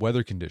harsh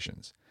weather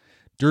conditions.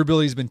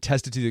 Durability has been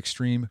tested to the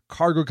extreme,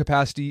 cargo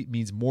capacity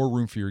means more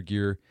room for your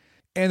gear,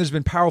 and there's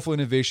been powerful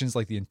innovations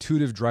like the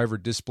intuitive driver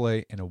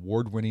display and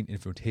award-winning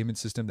infotainment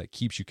system that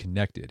keeps you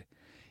connected.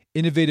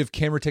 Innovative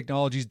camera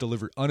technologies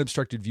deliver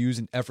unobstructed views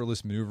and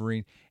effortless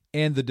maneuvering,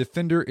 and the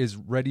Defender is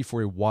ready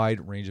for a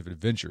wide range of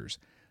adventures.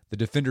 The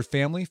Defender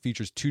family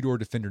features 2-door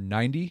Defender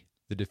 90,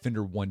 the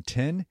Defender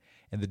 110,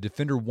 and the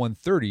Defender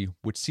 130,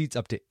 which seats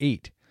up to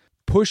 8.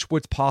 Push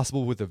what's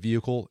possible with a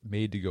vehicle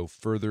made to go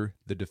further,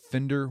 the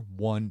Defender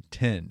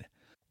 110.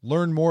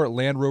 Learn more at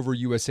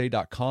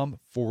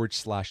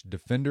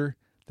LandRoverUSA.com/Defender.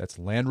 That's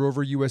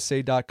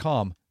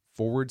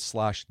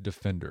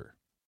LandRoverUSA.com/Defender.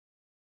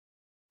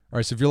 All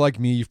right, so if you're like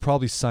me, you've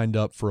probably signed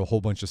up for a whole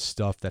bunch of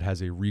stuff that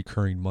has a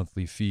recurring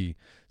monthly fee.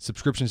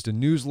 Subscriptions to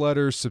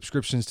newsletters,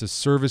 subscriptions to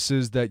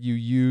services that you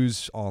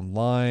use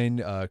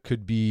online,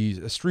 could be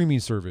a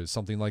streaming service,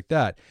 something like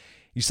that.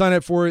 You sign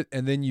up for it,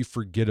 and then you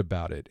forget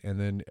about it. And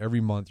then every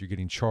month you're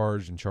getting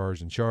charged, and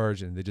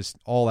they just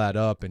all add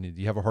up, and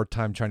you have a hard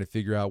time trying to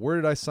figure out, where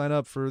did I sign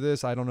up for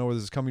this? I don't know where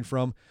this is coming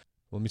from.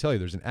 Well, let me tell you,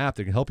 there's an app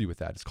that can help you with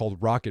that. It's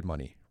called Rocket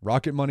Money.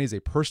 Rocket Money is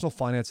a personal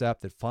finance app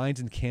that finds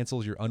and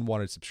cancels your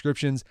unwanted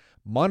subscriptions,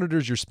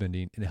 monitors your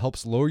spending, and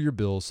helps lower your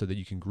bills so that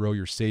you can grow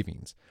your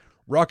savings.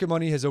 Rocket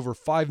Money has over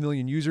 5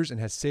 million users and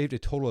has saved a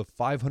total of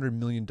 $500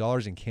 million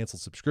in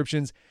canceled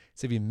subscriptions,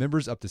 saving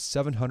members up to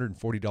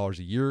 $740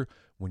 a year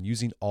when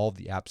using all of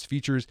the app's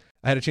features.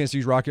 I had a chance to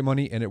use Rocket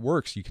Money, and it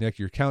works. You connect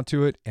your account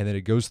to it, and then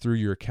it goes through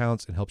your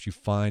accounts and helps you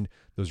find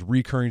those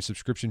recurring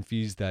subscription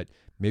fees that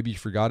maybe you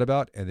forgot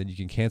about, and then you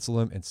can cancel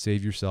them and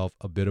save yourself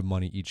a bit of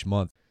money each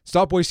month.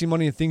 Stop wasting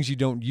money on things you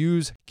don't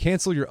use.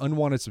 Cancel your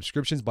unwanted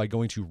subscriptions by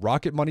going to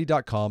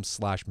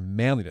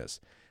rocketmoney.com/manliness.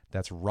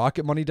 That's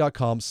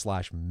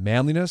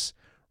rocketmoney.com/manliness,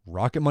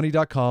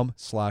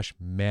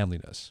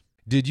 rocketmoney.com/manliness.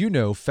 Did you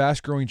know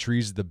Fast Growing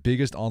Trees is the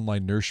biggest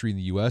online nursery in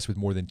the U.S. with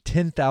more than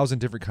 10,000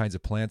 different kinds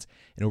of plants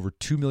and over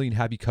 2 million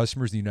happy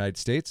customers in the United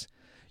States?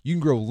 You can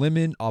grow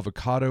lemon,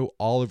 avocado,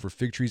 olive, or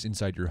fig trees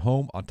inside your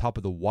home on top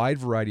of the wide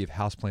variety of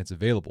houseplants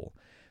available.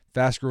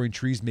 Fast Growing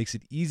Trees makes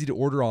it easy to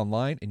order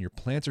online, and your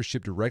plants are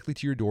shipped directly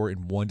to your door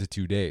in 1 to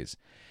 2 days.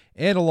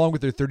 And along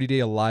with their 30-day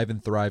Alive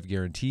and Thrive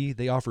guarantee,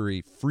 they offer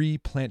a free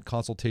plant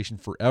consultation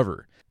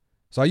forever.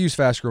 So I use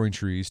Fast Growing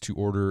Trees to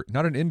order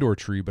not an indoor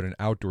tree, but an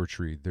outdoor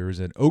tree. There is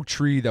an oak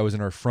tree that was in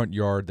our front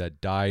yard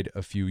that died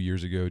a few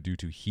years ago due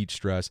to heat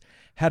stress.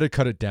 Had to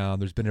cut it down.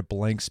 There's been a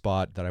blank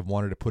spot that I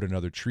wanted to put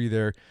another tree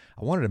there.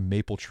 I wanted a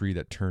maple tree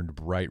that turned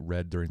bright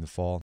red during the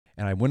fall.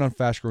 And I went on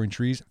Fast Growing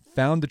Trees,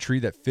 found the tree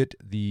that fit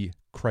the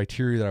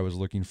criteria that I was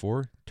looking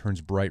for.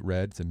 Turns bright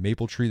red. It's a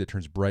maple tree that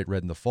turns bright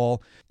red in the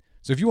fall.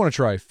 So if you want to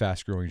try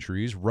Fast Growing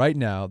Trees, right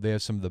now they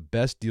have some of the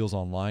best deals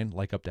online,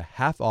 like up to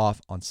half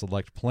off on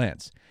select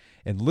plants.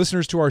 And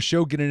listeners to our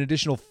show get an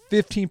additional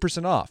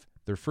 15% off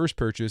their first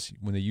purchase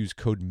when they use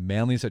code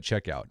manliness at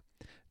checkout.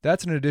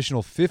 That's an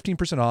additional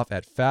 15% off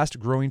at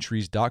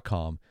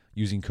fastgrowingtrees.com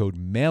using code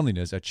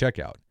manliness at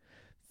checkout.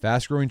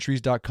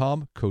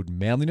 Fastgrowingtrees.com, code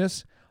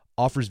manliness.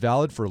 Offers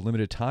valid for a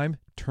limited time.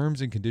 Terms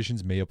and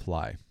conditions may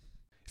apply.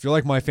 If you're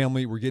like my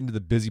family, we're getting to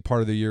the busy part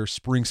of the year.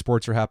 Spring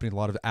sports are happening, a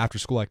lot of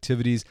after-school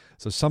activities.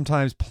 So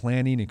sometimes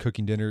planning and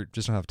cooking dinner,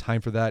 just don't have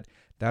time for that.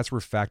 That's where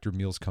Factor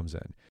Meals comes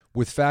in.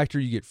 With Factor,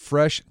 you get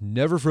fresh,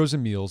 never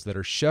frozen meals that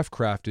are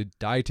chef-crafted,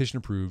 dietitian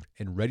approved,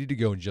 and ready to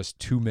go in just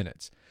 2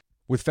 minutes.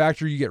 With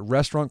Factor, you get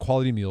restaurant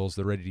quality meals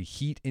that are ready to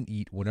heat and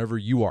eat whenever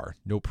you are.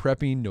 No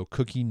prepping, no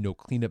cooking, no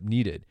cleanup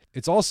needed.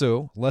 It's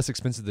also less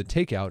expensive than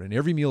takeout, and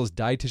every meal is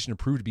dietitian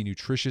approved to be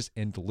nutritious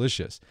and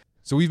delicious.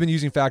 So we've been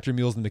using Factor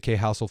meals in the McKay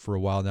household for a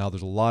while now.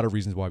 There's a lot of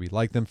reasons why we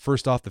like them.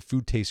 First off, the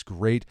food tastes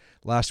great.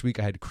 Last week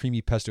I had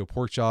creamy pesto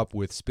pork chop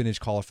with spinach,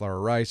 cauliflower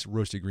rice,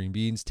 roasted green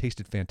beans.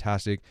 Tasted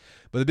fantastic.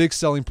 But the big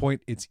selling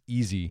point, it's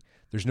easy.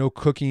 There's no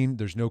cooking.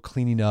 There's no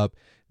cleaning up.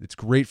 It's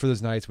great for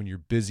those nights when you're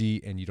busy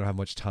and you don't have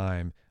much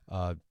time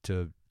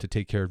to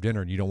take care of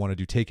dinner and you don't want to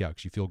do takeout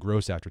because you feel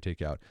gross after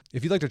takeout.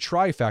 If you'd like to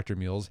try Factor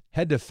Meals,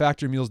 head to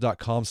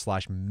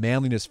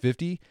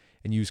factormeals.com/manliness50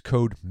 and use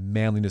code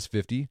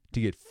manliness50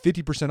 to get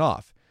 50%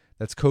 off.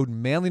 That's code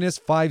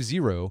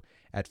manliness50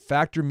 at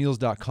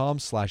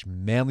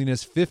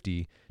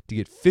factormeals.com/manliness50 to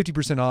get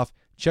 50% off.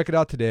 Check it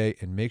out today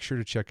and make sure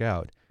to check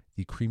out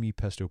the creamy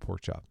pesto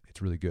pork chop.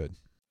 It's really good.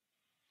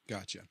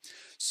 Gotcha.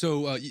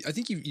 So I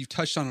think you've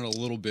touched on it a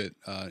little bit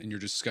in your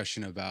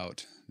discussion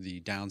about the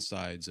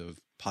downsides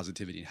of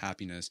positivity and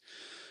happiness.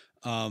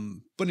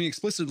 But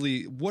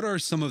explicitly, what are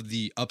some of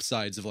the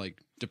upsides of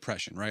like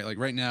depression, right? Like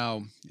right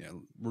now,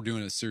 we're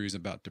doing a series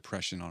about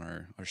depression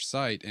on our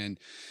site. And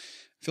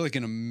I feel like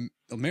in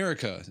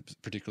America,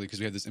 particularly because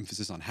we have this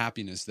emphasis on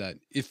happiness, that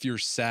if you're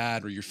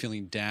sad or you're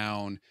feeling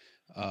down,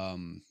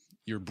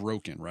 you're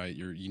broken, right?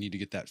 You need to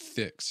get that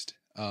fixed.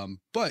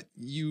 But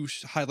you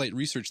highlight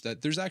research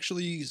that there's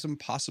actually some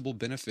possible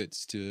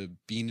benefits to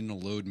being in a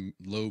low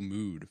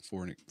mood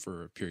for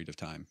a period of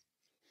time.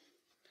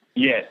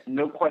 Yeah,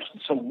 no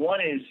question. So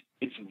one is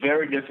it's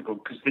very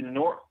difficult because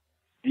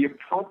the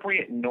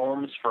appropriate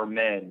norms for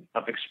men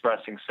of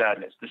expressing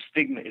sadness, the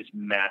stigma is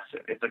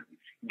massive. It's like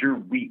you're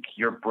weak,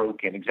 you're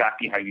broken,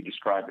 exactly how you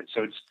describe it.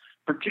 So it's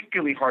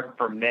particularly hard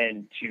for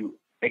men to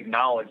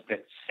acknowledge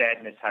that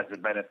sadness has a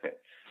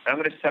benefit. And I'm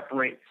going to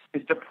separate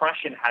because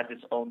depression has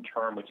its own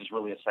term, which is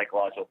really a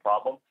psychological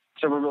problem.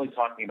 So we're really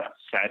talking about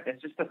sadness,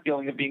 just the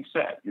feeling of being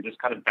sad. You're just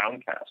kind of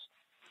downcast.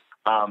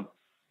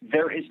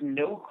 There is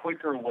no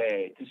quicker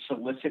way to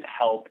solicit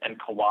help and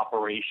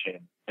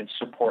cooperation and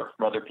support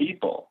from other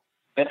people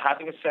than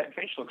having a sad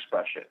facial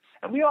expression.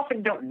 And we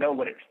often don't know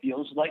what it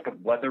feels like of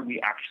whether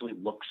we actually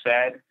look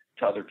sad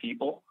to other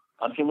people.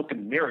 If you look in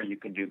the mirror, you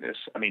can do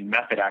this. I mean,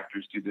 method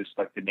actors do this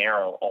like De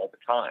Niro all the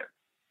time.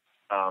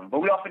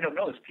 But we often don't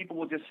know this. People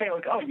will just say,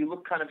 like, oh, you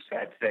look kind of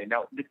sad today.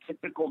 Now, the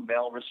typical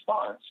male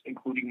response,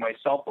 including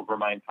myself over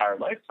my entire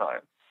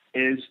lifetime,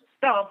 is,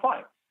 no, I'm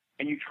fine.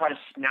 And you try to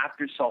snap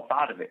yourself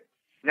out of it.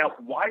 Now,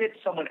 why did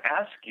someone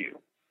ask you,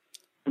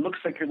 it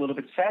looks like you're a little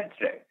bit sad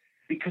today?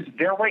 Because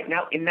they're right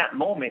now in that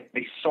moment,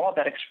 they saw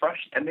that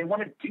expression and they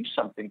want to do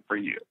something for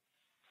you.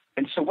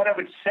 And so what I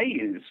would say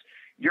is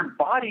your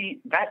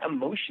body, that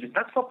emotion is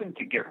not something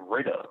to get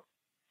rid of.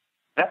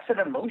 That's an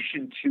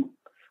emotion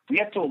we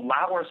have to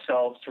allow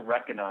ourselves to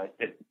recognize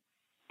that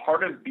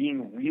part of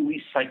being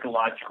really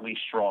psychologically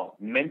strong,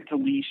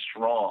 mentally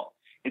strong,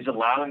 is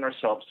allowing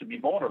ourselves to be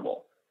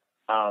vulnerable.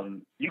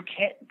 We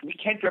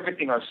can't do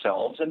everything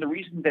ourselves. And the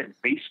reason that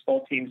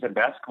baseball teams and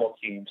basketball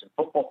teams and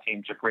football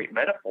teams are great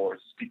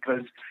metaphors is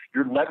because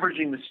you're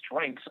leveraging the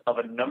strengths of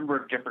a number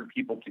of different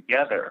people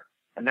together.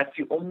 And that's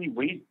the only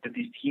way that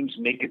these teams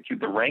make it through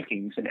the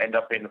rankings and end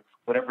up in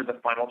whatever the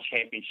final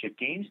championship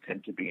games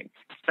tend to be in.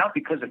 It's not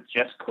because of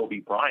just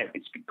Kobe Bryant.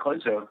 It's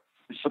because of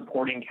the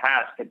supporting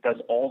cast that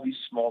does all these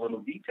small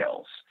little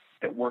details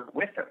that work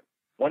with him.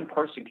 One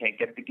person can't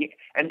get the game.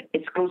 And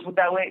it goes with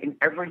that way in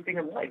everything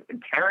in life,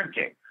 in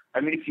parenting. I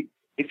mean,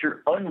 if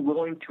you're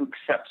unwilling to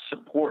accept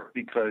support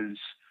because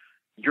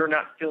you're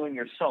not feeling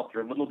yourself,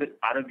 you're a little bit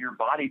out of your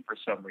body for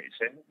some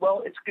reason,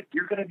 well, it's good.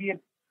 You're going to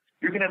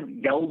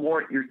yell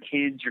more at your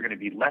kids. You're going to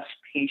be less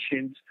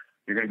patient.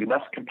 You're going to be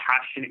less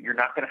compassionate. You're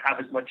not going to have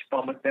as much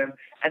fun with them.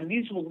 And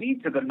these will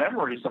lead to the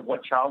memories of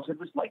what childhood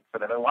was like for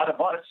them. And a lot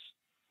of us,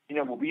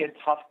 when we had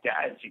tough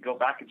dads, you go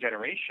back a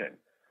generation,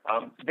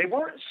 they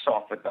weren't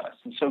soft with us.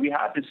 And so we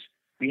have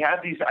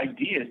these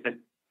ideas that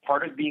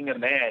Part of being a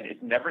man is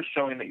never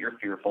showing that you're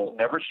fearful,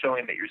 never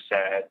showing that you're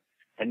sad,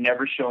 and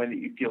never showing that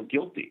you feel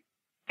guilty.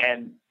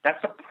 And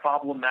that's a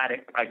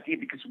problematic idea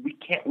because we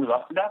can't live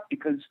up to that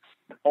because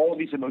all of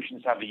these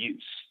emotions have a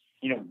use.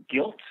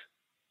 Guilt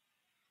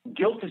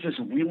is this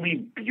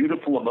really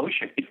beautiful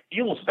emotion. It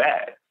feels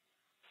bad,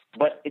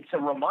 but it's a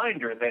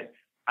reminder that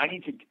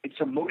it's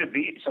a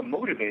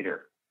motivator.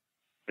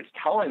 It's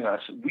telling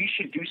us we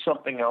should do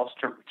something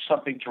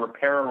to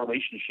repair a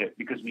relationship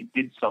because we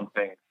did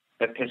something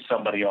that pissed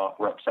somebody off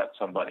or upset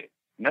somebody.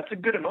 And that's a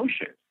good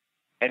emotion.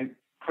 And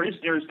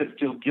prisoners that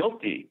feel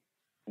guilty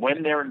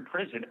when they're in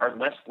prison are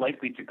less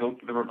likely to go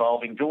through the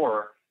revolving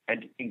door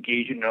and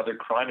engage in another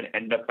crime and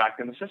end up back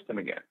in the system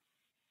again.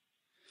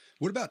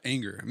 What about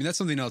anger? I mean, that's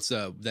something else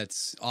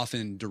that's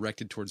often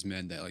directed towards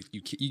men, that like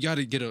you got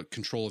to get a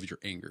control of your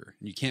anger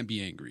and you can't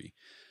be angry.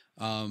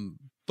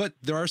 But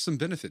there are some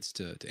benefits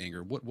to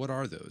anger. What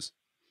are those?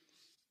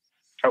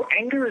 Oh,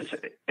 anger is,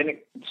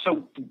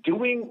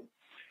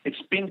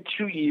 it's been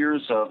 2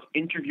 years of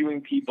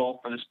interviewing people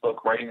for this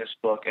book, writing this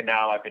book, and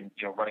now I've been,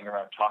 running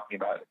around talking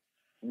about it.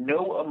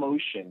 No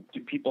emotion do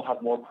people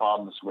have more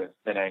problems with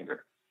than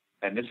anger.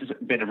 And this has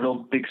been a real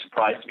big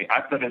surprise to me.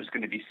 I thought it was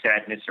going to be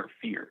sadness or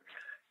fear.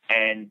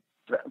 And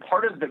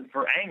part of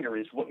for anger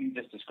is what you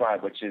just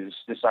described, which is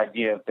this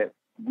idea that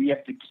we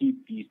have to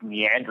keep these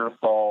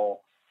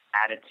Neanderthal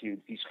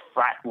attitudes, these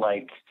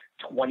frat-like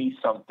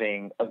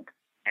 20-something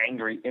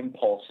angry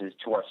impulses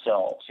to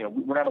ourselves.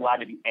 We're not allowed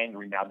to be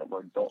angry now that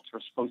we're adults. We're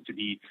supposed to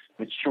be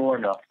mature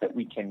enough that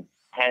we can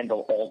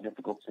handle all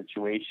difficult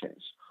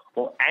situations.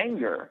 Well,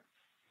 anger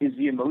is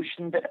the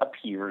emotion that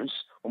appears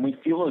when we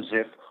feel as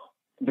if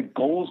the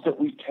goals that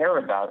we care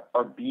about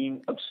are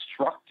being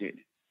obstructed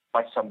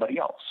by somebody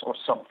else or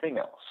something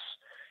else.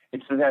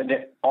 It's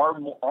that our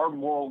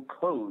moral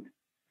code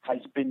has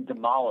been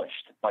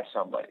demolished by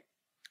somebody.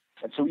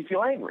 And so we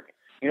feel angry.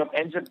 It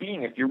ends up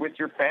being if you're with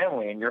your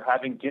family and you're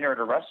having dinner at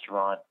a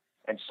restaurant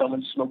and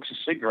someone smokes a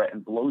cigarette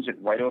and blows it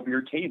right over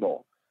your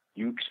table,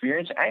 you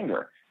experience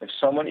anger.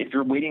 If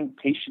you're waiting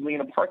patiently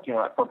in a parking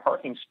lot for a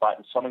parking spot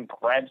and someone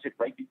grabs it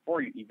right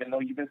before you, even though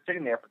you've been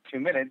sitting there for 2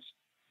 minutes,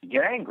 you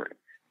get angry.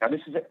 Now,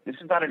 this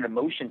is not an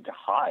emotion to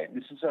hide.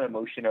 This is an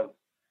emotion of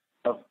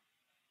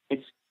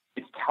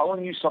it's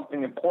telling you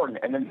something important.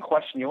 And then the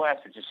question you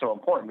ask, which is so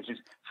important, which is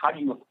how do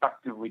you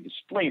effectively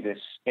display this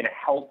in a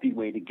healthy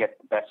way to get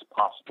the best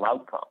possible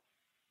outcome?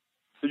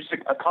 So just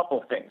a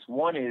couple of things.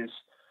 One is,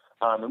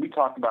 and we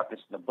talked about this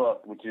in the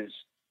book, which is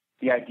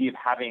the idea of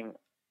having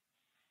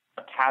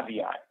a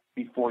caveat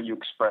before you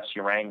express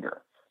your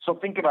anger. So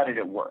think about it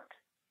at work.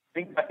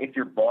 Think about if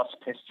your boss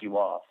pissed you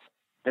off.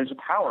 There's a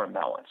power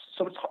imbalance.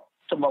 So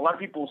a lot of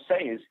people will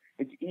say is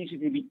it's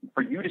easy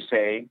for you to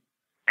say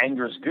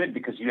anger is good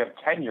because you have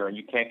tenure and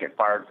you can't get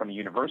fired from a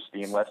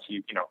university unless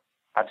you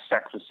have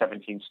sex with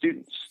 17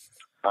 students.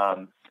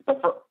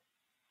 But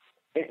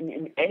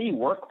in any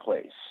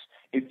workplace,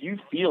 if you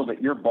feel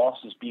that your boss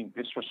is being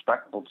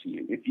disrespectful to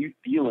you, if you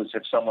feel as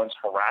if someone's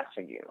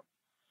harassing you,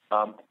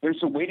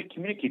 there's a way to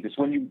communicate this.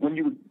 When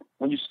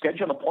you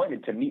schedule an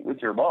appointment to meet with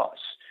your boss,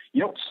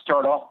 you don't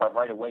start off by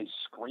right away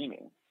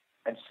screaming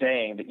and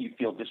saying that you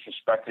feel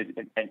disrespected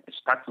and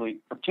especially,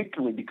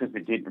 particularly because they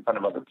did in front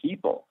of other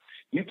people.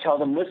 You tell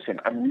them, listen,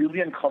 I'm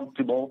really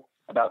uncomfortable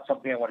about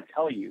something I want to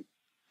tell you,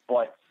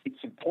 but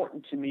it's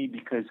important to me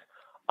because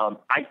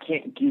I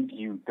can't give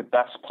you the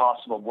best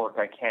possible work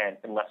I can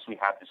unless we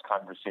have this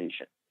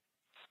conversation.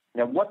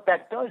 Now, what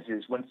that does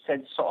is, when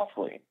said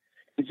softly,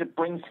 is it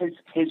brings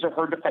his or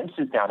her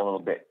defenses down a little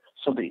bit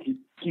so that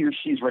he or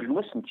she is ready to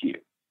listen to you.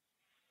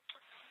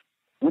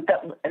 With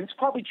that, and it's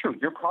probably true,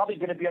 you're probably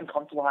going to be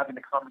uncomfortable having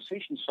the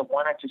conversation, so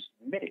why not just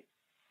admit it?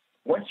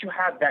 Once you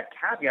have that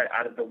caveat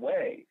out of the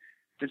way,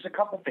 there's a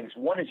couple things.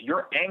 One is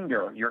your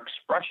anger, your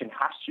expression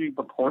has to be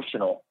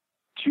proportional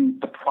to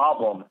the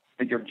problem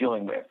that you're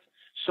dealing with.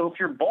 So if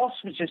your boss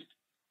was just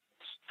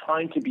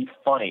trying to be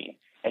funny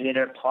and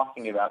ended up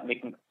talking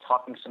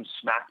some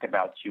smack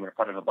about you in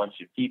front of a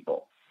bunch of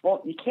people,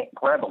 well, you can't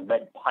grab a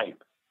lead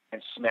pipe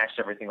and smash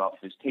everything off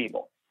his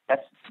table.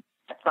 That's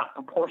not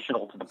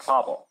proportional to the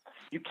problem.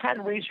 You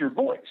can raise your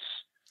voice,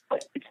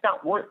 but it's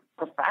not worth.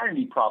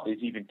 Profanity probably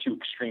is even too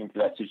extreme for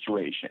that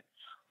situation.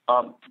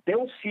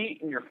 They'll see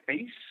it in your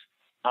face,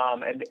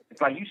 and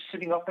by you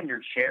sitting up in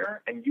your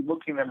chair and you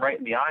looking them right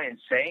in the eye and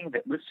saying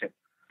that, listen,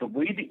 the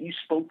way that you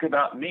spoke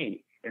about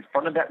me in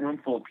front of that room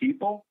full of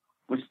people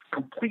was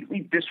completely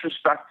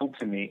disrespectful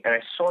to me, and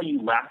I saw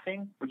you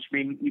laughing, which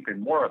made me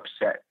even more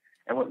upset.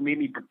 And what made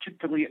me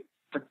particularly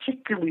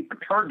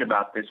perturbed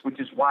about this, which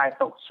is why I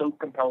felt so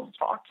compelled to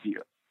talk to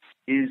you,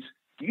 is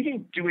you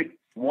didn't do it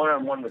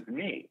one-on-one with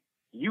me.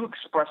 You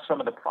expressed some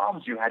of the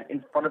problems you had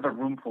in front of a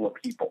room full of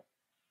people.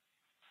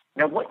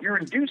 Now, what you're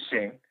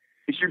inducing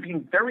is you're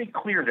being very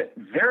clear that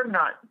they're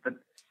not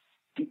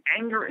the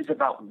anger is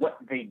about what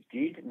they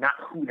did, not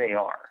who they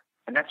are.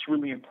 And that's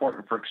really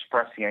important for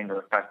expressing anger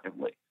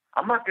effectively.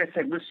 I'm not going to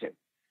say, listen,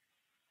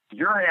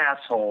 you're an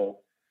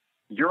asshole,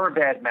 you're a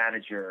bad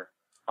manager,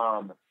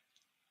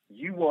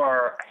 you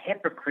are a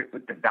hypocrite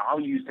with the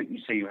values that you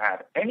say you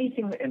have.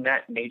 Anything in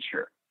that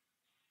nature,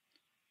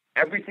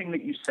 everything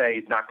that you say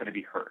is not going to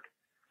be heard.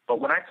 But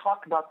when I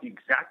talk about the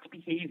exact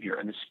behavior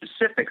and the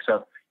specifics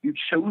of you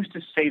chose to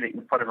say that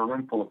in front of a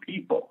room full of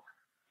people,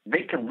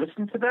 they can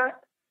listen to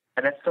that,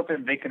 and that's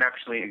something they can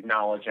actually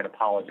acknowledge and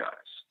apologize.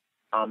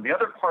 The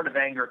other part of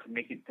anger to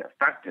make it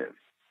effective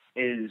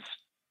is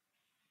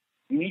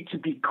you need to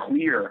be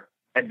clear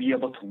and be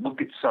able to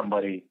look at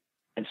somebody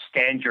and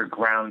stand your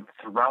ground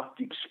throughout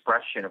the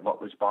expression of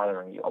what was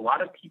bothering you. A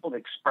lot of people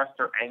express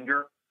their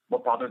anger,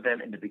 what bothered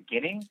them in the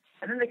beginning,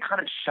 and then they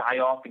kind of shy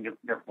off and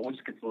their voice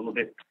gets a little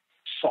bit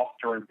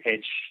softer in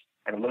pitch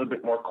and a little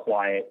bit more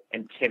quiet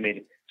and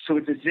timid. So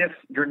it's as if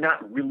you're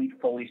not really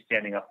fully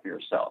standing up for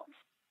yourself.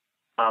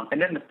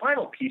 And then the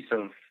final piece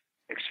of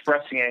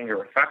expressing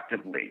anger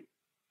effectively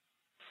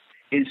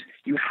is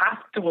you have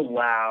to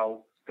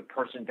allow the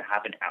person to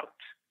have an out,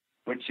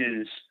 which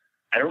is,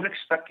 I don't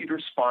expect you to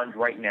respond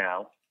right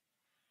now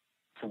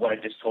to what I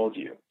just told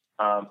you.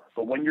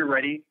 But when you're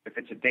ready, if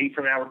it's a day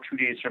from now or 2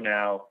 days from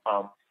now,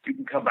 you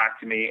can come back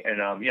to me and,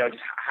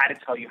 just had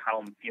to tell you how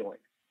I'm feeling.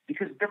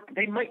 Because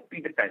they might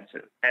be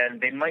defensive and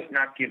they might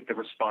not give the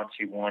response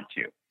you want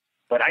to.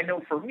 But I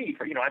know for me,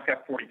 I've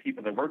got 40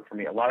 people that work for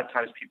me. A lot of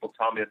times people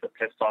tell me that they're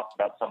pissed off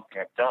about something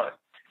I've done.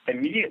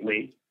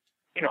 Immediately,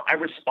 I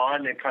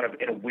respond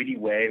in a witty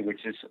way,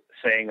 which is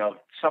saying of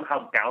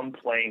somehow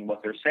downplaying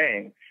what they're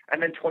saying.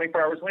 And then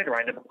 24 hours later,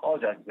 I end up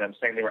apologizing to them,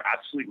 saying they were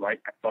absolutely right.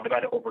 I thought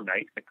about it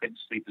overnight. I couldn't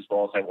sleep as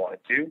well as I wanted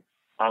to.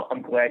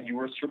 I'm glad you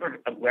were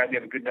assertive. I'm glad we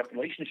have a good enough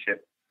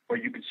relationship where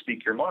you can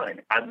speak your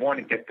mind. I want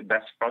to get the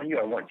best from you.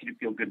 I want you to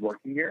feel good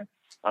working here.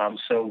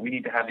 So we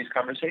need to have these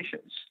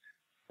conversations.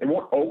 It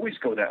won't always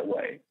go that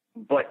way,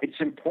 but it's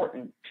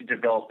important to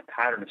develop a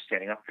pattern of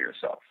standing up for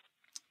yourself.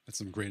 That's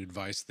some great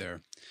advice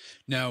there.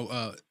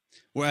 Now,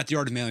 we're at the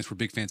Art of Manliness. We're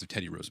big fans of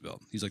Teddy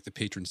Roosevelt. He's like the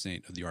patron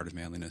saint of the Art of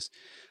Manliness.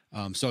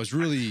 So I was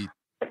really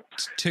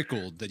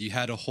tickled that you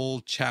had a whole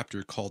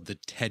chapter called The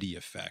Teddy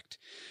Effect,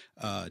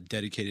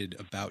 dedicated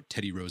about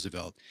Teddy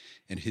Roosevelt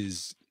and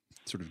his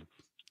sort of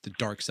the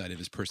dark side of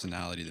his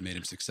personality that made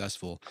him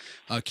successful.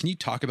 Can you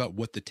talk about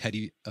what the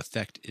Teddy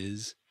Effect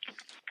is?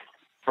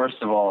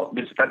 First of all,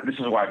 this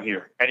is why I'm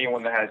here.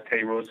 Anyone that has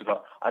Teddy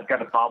Roosevelt, I've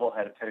got a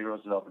bobblehead of Teddy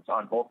Roosevelt that's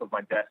on both of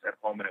my desks at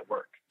home and at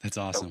work. That's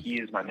awesome. So he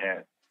is my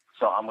man.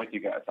 So I'm with you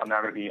guys. I'm now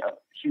going to be a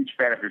huge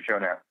fan of your show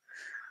now.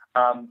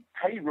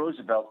 Teddy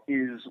Roosevelt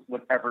is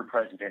what every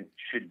president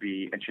should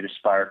be and should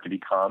aspire to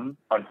become.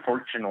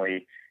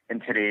 Unfortunately, in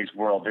today's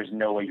world, there's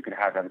no way you could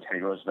have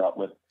Teddy Roosevelt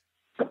with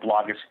the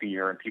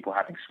blogosphere and people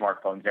having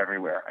smartphones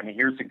everywhere. I mean,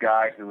 here's a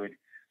guy who would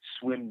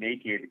swim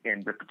naked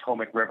in the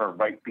Potomac River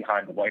right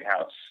behind the White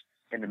House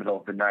in the middle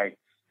of the night.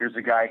 Here's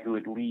a guy who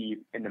would leave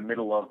in the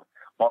middle of,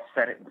 while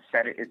the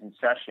Senate is in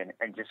session,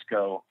 and just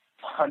go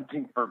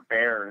hunting for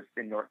bears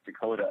in North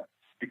Dakota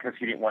because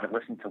he didn't want to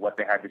listen to what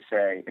they had to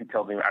say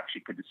until they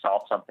actually could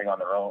solve something on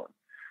their own.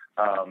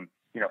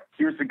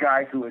 Here's the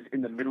guy who was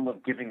in the middle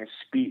of giving a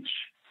speech.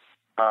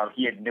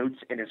 He had notes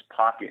in his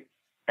pocket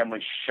and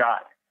was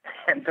shot.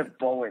 And the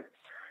bullet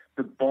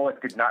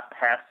did not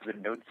pass the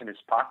notes in his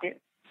pocket.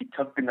 He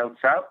took the notes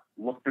out,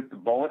 looked at the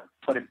bullet,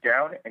 put it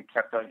down, and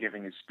kept on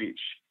giving his speech.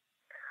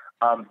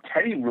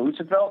 Teddy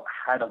Roosevelt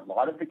had a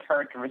lot of the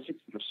characteristics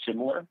that are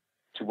similar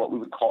to what we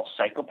would call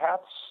psychopaths,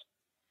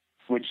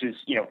 which is,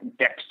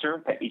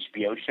 Dexter, that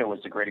HBO show, was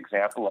a great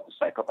example of a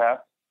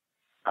psychopath.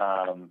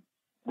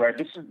 Where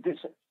if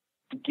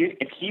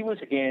he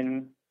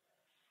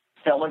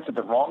fell into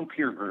the wrong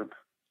peer group,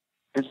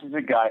 this is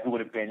a guy who would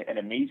have been an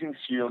amazing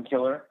serial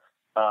killer,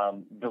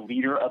 the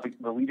leader of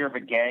a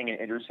gang in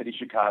inner city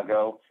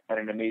Chicago, and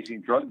an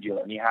amazing drug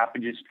dealer. And he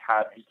happened to just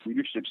have his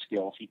leadership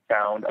skills. He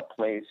found a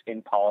place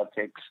in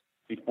politics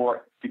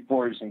before he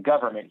was in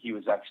government. He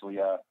was actually,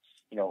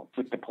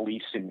 with the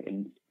police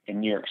in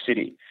New York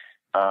City.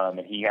 And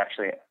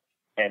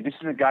this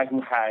is a guy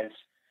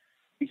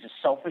he's a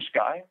selfish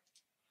guy.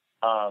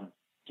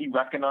 He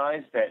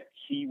recognized that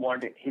he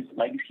wanted his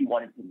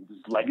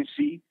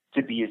legacy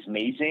to be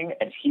amazing,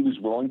 and he was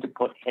willing to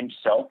put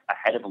himself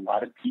ahead of a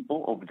lot of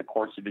people over the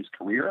course of his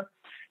career.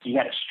 He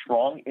had a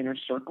strong inner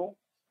circle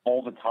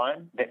all the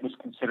time that was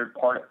considered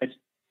part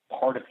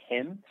of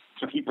him,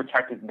 so he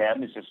protected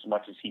them as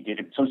much as he did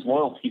it. So his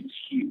loyalty was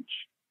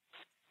huge.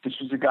 This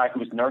was a guy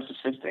who was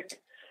narcissistic.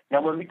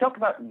 Now, when we talk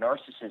about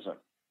narcissism,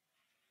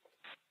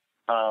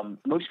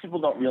 most people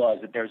don't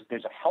realize that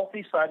there's a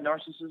healthy side of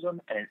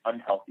narcissism and an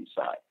unhealthy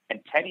side. And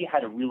Teddy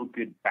had a real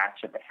good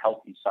batch of the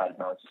healthy side of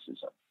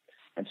narcissism.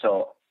 And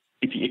so,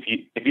 if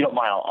you don't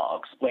mind,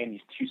 I'll explain these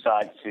two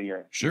sides to your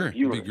viewers. Sure,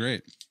 it'd be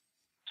great.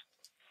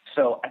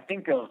 So I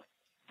think the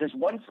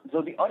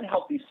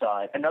unhealthy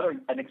side.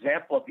 An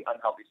example of the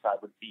unhealthy side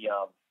would be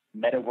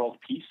Meta World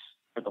Peace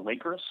for the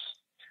Lakers.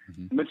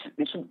 Mm-hmm.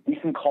 This we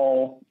can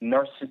call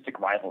narcissistic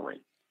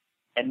rivalry.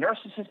 And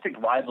narcissistic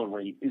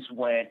rivalry is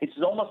when it's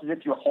almost as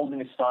if you're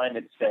holding a sign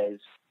that says,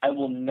 "I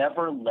will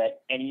never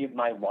let any of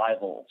my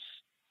rivals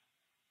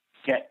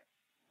get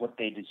what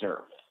they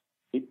deserve."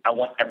 I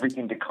want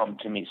everything to come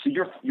to me. So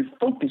your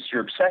focus,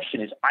 your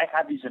obsession is, I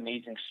have these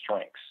amazing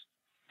strengths.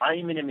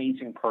 I'm an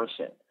amazing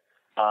person.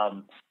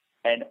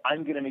 And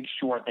I'm going to make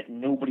sure that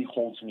nobody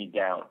holds me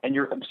down. And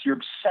you're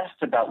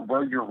obsessed about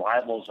where your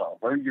rivals are,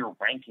 where your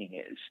ranking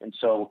is. And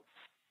so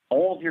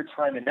all of your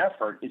time and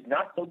effort is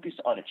not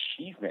focused on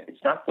achievement.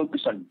 It's not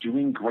focused on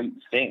doing great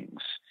things.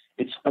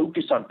 It's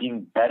focused on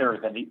being better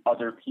than the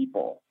other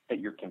people that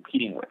you're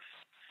competing with.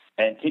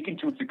 And taken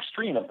to its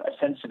extreme of a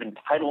sense of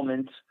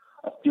entitlement,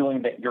 a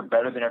feeling that you're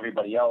better than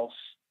everybody else,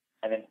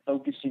 and then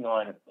focusing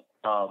on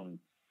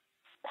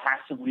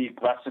passively,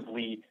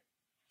 aggressively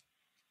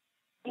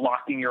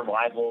blocking your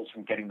rivals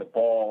from getting the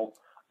ball,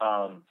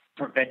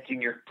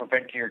 preventing your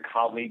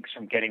colleagues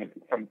from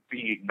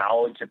being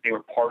acknowledged that they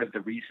were part of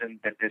the reason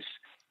that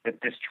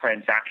this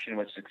transaction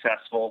was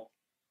successful.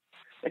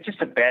 It's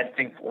just a bad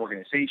thing for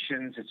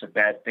organizations. It's a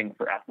bad thing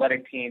for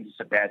athletic teams. It's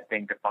a bad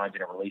thing to find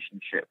in a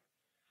relationship.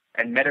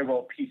 And Metta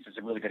World Peace is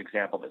a really good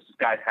example of this. This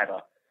guy had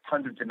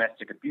tons of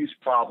domestic abuse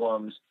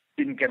problems,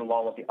 didn't get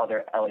along with the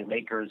other LA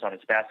Lakers on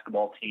his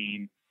basketball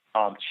team,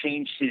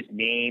 changed his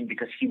name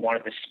because he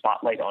wanted the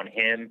spotlight on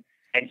him,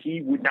 and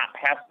he would not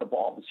pass the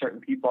ball to certain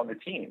people on the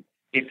team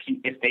if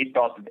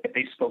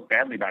they spoke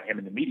badly about him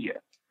in the media,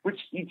 which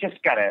you just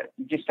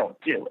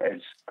don't do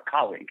as a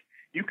colleague.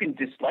 You can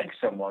dislike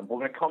someone, but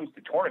when it comes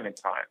to tournament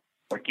time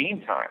or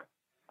game time,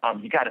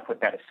 you got to put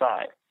that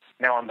aside.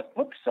 Now, on the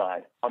flip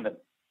side, on the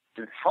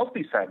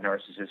healthy side of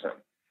narcissism,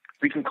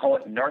 we can call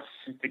it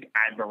narcissistic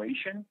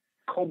admiration.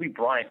 Kobe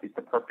Bryant is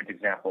the perfect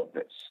example of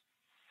this.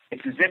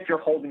 It's as if you're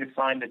holding a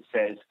sign that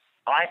says,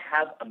 I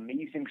have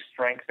amazing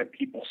strengths that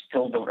people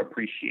still don't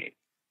appreciate.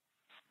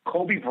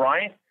 Kobe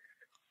Bryant,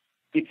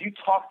 if you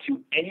talk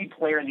to any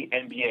player in the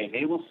NBA,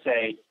 they will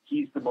say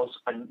he's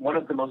one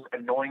of the most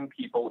annoying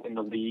people in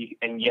the league,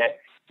 and yet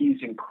he's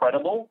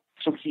incredible,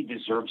 so he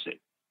deserves it.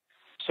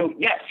 So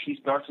yes, he's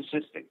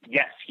narcissistic.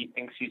 Yes, he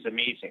thinks he's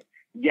amazing.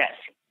 Yes,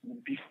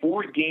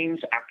 before games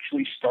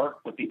actually start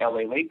with the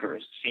LA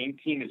Lakers, same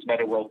team as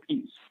Metta World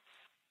Peace,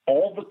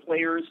 all the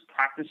players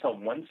practice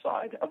on one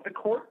side of the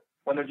court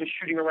when they're just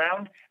shooting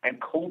around,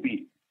 and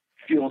Kobe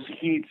feels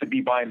he needs to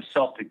be by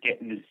himself to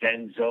get in the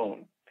Zen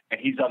zone,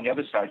 and he's on the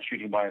other side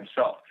shooting by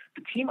himself.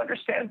 The team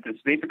understands this.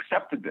 They've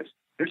accepted this.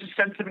 There's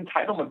a sense of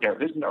entitlement there.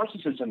 There's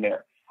narcissism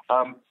there.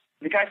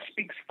 The guy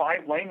speaks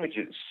 5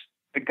 languages.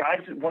 The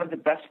guy's one of the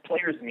best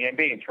players in the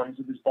NBA in terms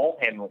of his ball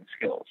handling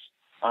skills.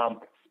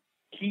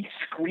 He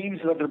screams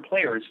at other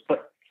players,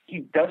 but he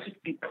does it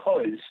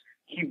because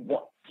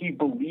he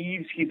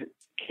believes he's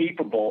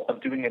capable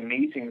of doing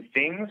amazing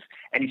things,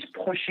 and he's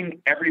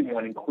pushing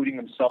everyone, including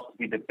himself, to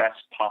be the best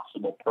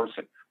possible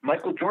person.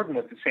 Michael Jordan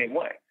was the same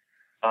way.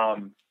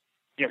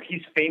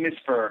 He's famous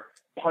for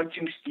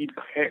punching Steve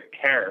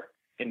Kerr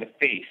in the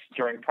face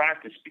during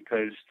practice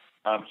because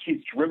his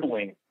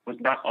dribbling was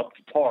not up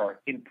to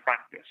par in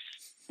practice.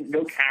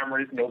 No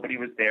cameras, nobody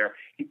was there.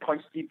 He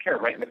punched Steve Kerr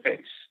right in the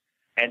face.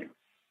 And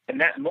in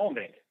that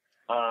moment,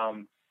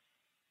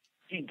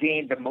 he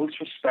gained the most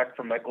respect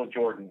from Michael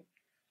Jordan,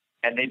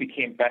 and they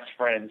became best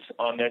friends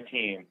on their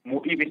team.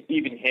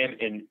 Even him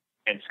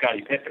and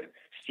Scottie Pippen.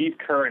 Steve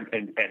Kerr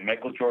and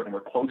Michael Jordan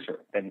were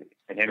closer than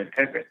him and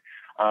Pippen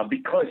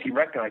because he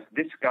recognized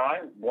this guy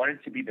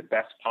wanted to be the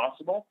best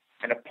possible,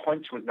 and a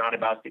punch was not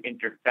about to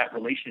that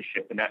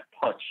relationship, and that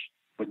punch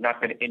was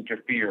not going to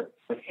interfere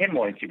with him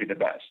wanting to be the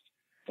best.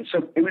 And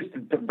so it was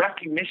the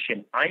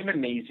recognition, I'm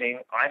amazing,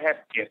 I have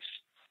gifts,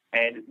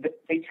 and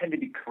they tend to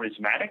be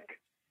charismatic.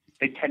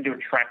 They tend to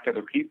attract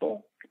other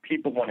people.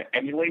 People want to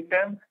emulate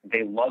them.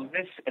 They love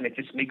this, and it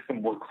just makes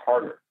them work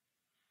harder.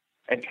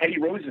 And Teddy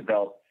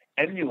Roosevelt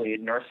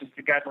emulated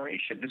narcissistic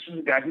admiration. This was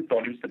a guy who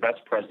thought he was the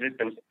best president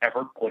that was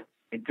ever put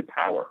into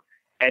power.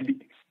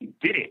 And he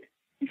did it.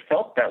 He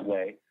felt that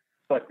way.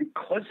 But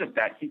because of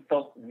that, he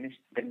felt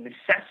the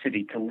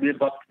necessity to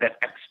live up to that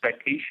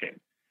expectation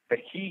that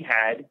he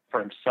had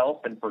for himself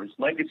and for his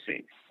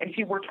legacy. And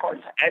he worked hard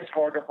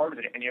or harder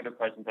than any other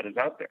president that is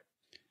out there.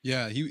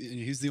 Yeah,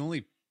 he's the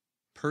only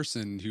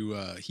person who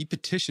he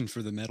petitioned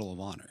for the Medal of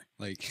Honor.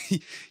 Like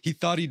he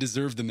thought he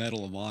deserved the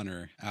Medal of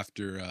Honor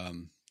after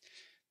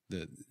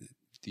the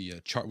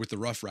chart with the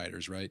Rough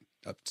Riders, right?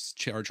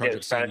 Charge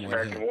of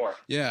Spanish-American War.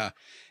 Yeah,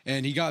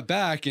 and he got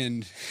back,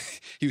 and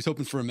he was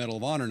hoping for a Medal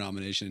of Honor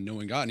nomination, and no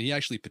one got it. And he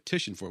actually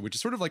petitioned for it, which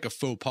is sort of like a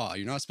faux pas.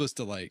 You're not supposed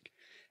to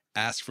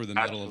ask for the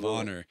Medal of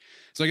Honor.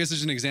 So I guess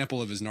there's an example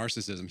of his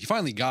narcissism. He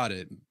finally got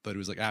it, but it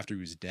was after he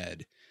was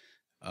dead.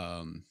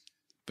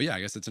 But yeah,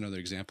 I guess that's another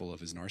example of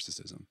his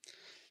narcissism.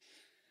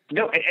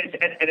 No,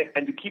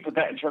 and to keep with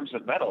that in terms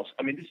of medals,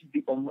 I mean, this is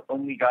the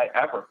only guy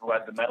ever who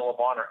had the Medal of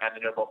Honor and the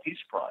Nobel Peace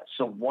Prize.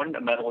 So one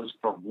medal is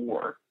for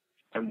war,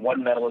 and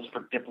one medal is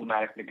for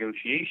diplomatic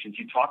negotiations.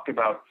 You talked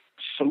about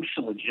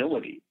social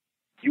agility.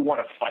 You want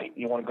to fight,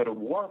 you want to go to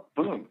war,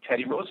 boom,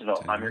 Teddy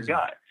Roosevelt, I'm your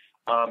guy.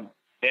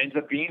 It ends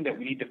up being that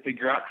we need to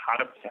figure out how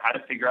to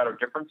figure out our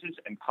differences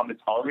and come to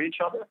tolerate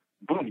each other.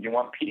 Boom, you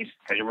want peace,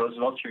 Teddy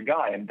Roosevelt's your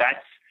guy. And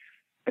that's,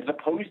 as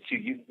opposed to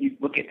you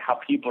look at how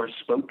people are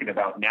spoken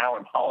about now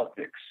in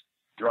politics.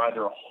 You're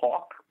either a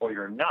hawk or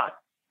you're not.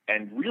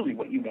 And really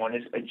what you want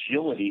is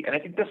agility. And I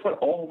think that's what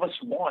all of us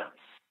want.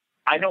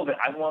 I know that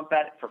I want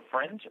that for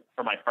friends,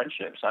 for my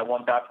friendships. I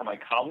want that for my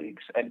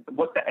colleagues. And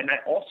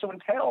that also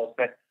entails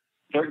that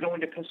they're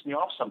going to piss me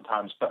off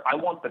sometimes, but I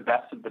want the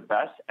best of the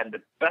best. And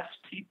the best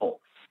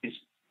people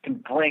can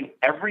bring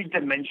every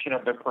dimension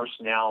of their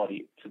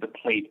personality to the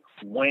plate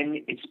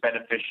when it's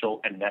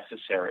beneficial and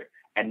necessary,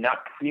 and not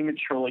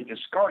prematurely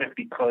discard it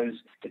because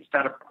it's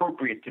not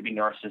appropriate to be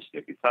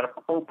narcissistic. It's not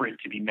appropriate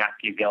to be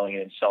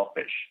Machiavellian and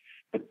selfish.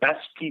 The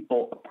best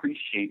people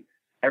appreciate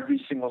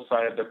every single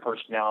side of their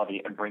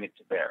personality and bring it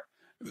to bear.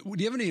 Do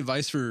you have any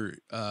advice for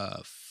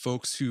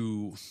folks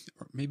who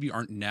maybe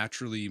aren't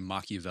naturally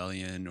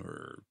Machiavellian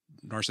or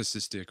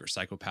narcissistic or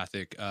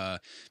psychopathic?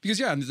 Because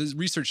the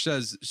research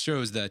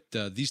shows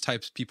that these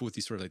types of people with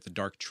these sort of like the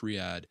dark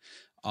triad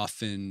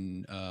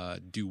often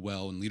do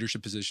well in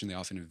leadership position. They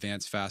often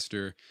advance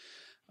faster.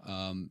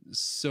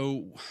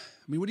 So,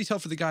 I mean, what do you tell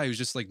for the guy who's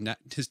just like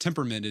his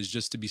temperament is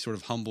just to be sort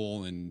of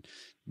humble and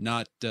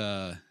not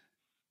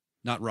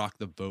rock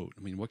the boat?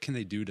 I mean, what can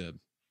they do to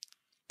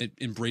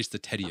embrace the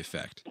Teddy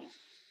effect?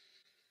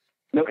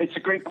 No, it's a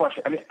great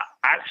question. I mean,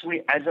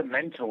 actually, as a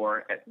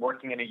mentor at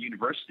working in a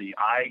university,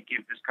 I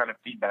give this kind of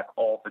feedback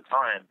all the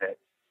time, that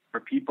for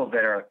people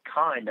that are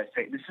kind, I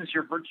say, this is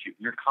your virtue.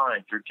 You're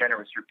kind, you're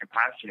generous, you're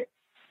compassionate.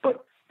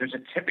 But there's a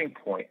tipping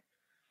point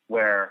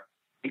where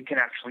it can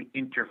actually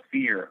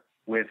interfere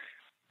with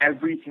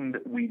everything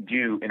that we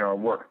do in our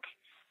work.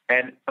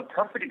 And a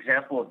perfect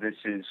example of this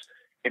is,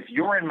 if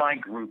you're in my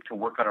group to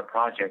work on a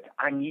project,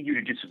 I need you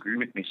to disagree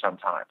with me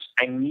sometimes.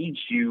 I need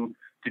you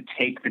to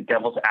take the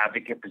devil's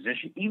advocate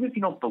position, even if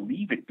you don't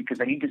believe it, because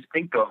we need to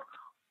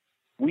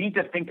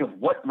think of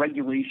what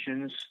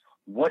regulations,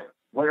 what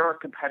are our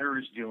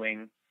competitors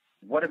doing,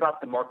 what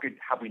about the market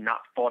have we not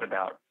thought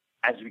about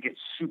as we get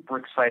super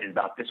excited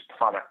about this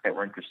product that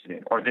we're interested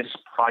in or this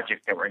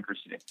project that we're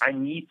interested in.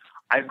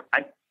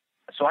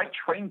 So I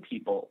train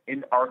people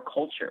in our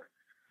culture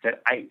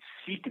that I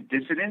seek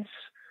dissidence.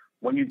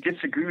 When you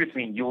disagree with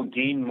me, you'll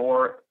gain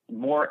more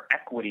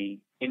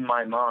equity in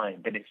my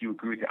mind than if you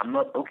agree with me. I'm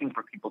not looking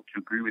for people to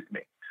agree with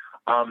me.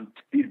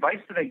 The advice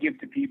that I give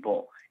to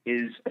people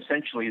is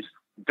essentially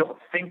don't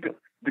think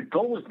the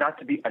goal is not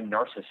to be a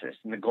narcissist,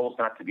 and the goal is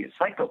not to be a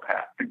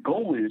psychopath. The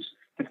goal is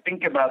to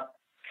think about,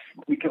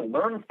 we can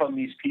learn from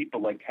these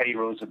people like Teddy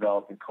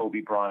Roosevelt and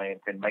Kobe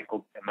Bryant and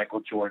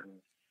Michael Jordan,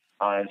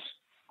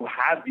 who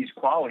have these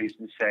qualities,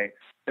 and say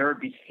there are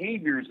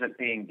behaviors that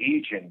they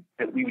engage in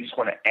that we just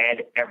want to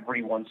add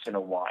every once in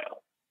a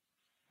while.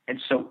 And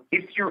so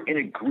if you're in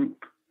a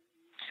group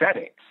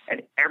setting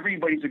and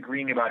everybody's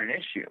agreeing about an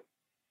issue,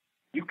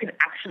 you can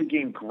actually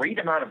gain great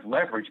amount of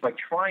leverage by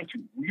trying to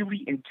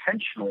really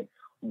intentionally,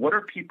 what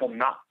are people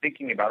not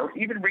thinking about, or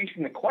even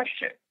raising the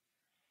question.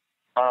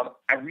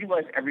 I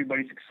realize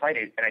everybody's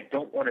excited and I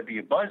don't want to be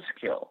a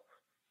buzzkill,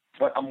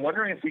 but I'm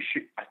wondering if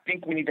I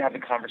think we need to have a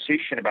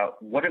conversation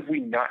about what have we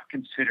not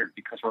considered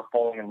because we're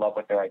falling in love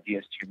with their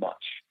ideas too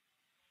much.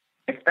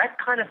 If that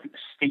kind of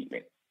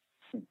statement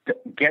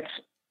gets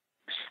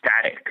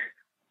static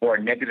or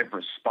a negative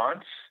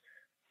response,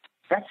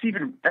 that's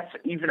even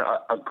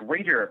a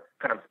greater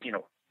kind of,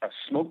 a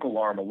smoke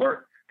alarm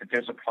alert that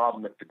there's a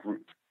problem with the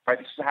group. Right?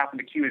 This has happened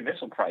to Cuban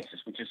Missile Crisis,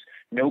 which is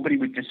nobody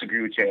would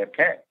disagree with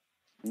JFK.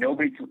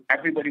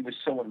 Everybody was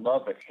so in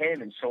love with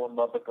him and so in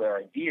love with their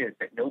ideas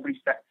that nobody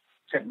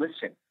said,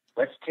 listen,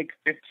 let's take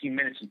 15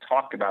 minutes and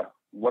talk about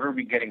what are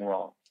we getting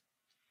wrong?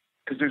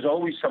 Because there's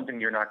always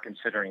something you're not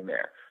considering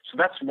there. So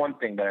that's one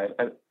thing that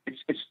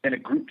it's in a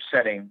group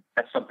setting.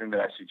 That's something that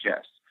I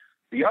suggest.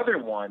 The other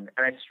one,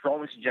 and I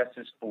strongly suggest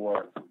this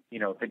for,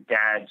 the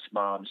dads,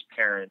 moms,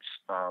 parents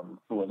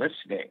who are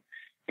listening,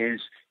 is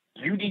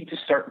you need to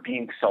start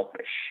being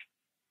selfish.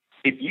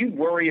 If you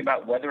worry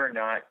about whether or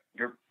not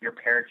you're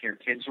parenting your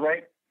kids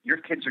right, your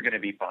kids are going to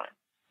be fine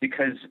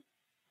because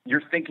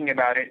you're thinking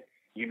about it.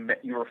 You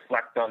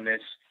reflect on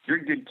this. You're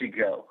good to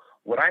go.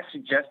 What I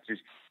suggest is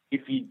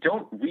if you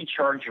don't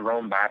recharge your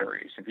own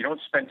batteries, if you don't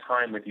spend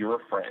time with your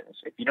friends,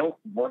 if you don't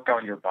work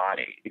on your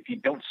body, if you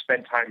don't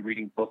spend time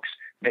reading books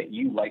that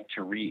you like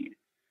to read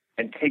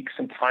and take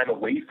some time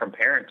away from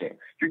parenting,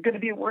 you're going to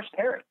be a worse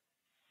parent.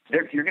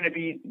 You're going to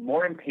be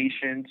more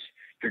impatient.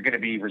 You're going to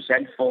be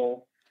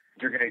resentful.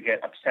 You're going to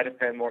get upset at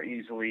them more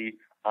easily.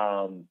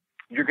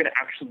 You're going to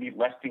actually be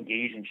less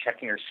engaged in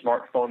checking your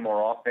smartphone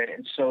more often.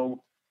 And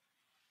so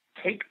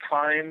take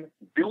time,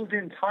 build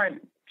in time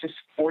just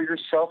for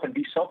yourself and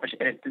be selfish.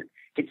 And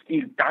it's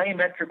the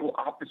diametrical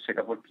opposite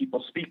of what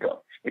people speak of.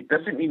 It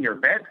doesn't mean you're a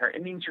bad parent.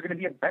 It means you're going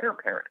to be a better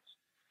parent.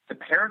 The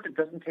parent that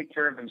doesn't take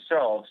care of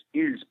themselves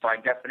is, by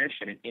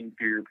definition, an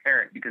inferior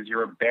parent because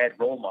you're a bad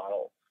role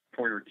model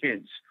for your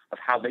kids of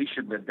how they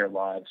should live their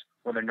lives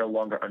when they're no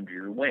longer under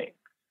your wing.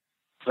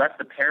 So that's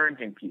the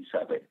parenting piece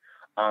of it.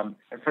 And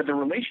for the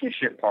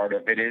relationship part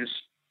of it is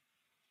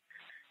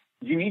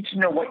you need to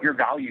know what your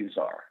values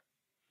are.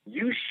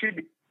 You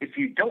should, if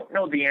you don't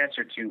know the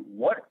answer to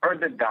what are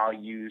the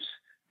values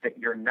that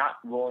you're not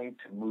willing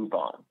to move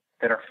on,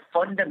 that are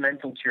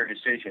fundamental to your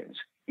decisions,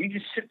 you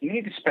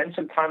need to spend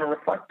some time and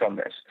reflect on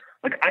this.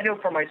 Like, I know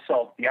for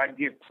myself, the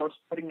idea of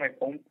putting my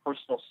own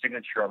personal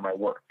signature on my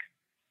work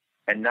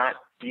and not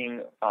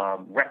being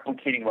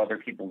replicating what other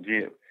people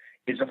do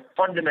is a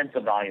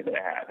fundamental value that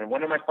I have. And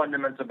one of my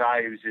fundamental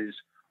values is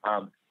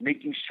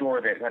making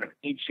sure that kind of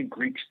ancient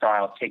Greek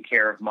style, take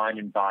care of mind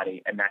and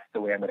body. And that's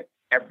the way I'm going to,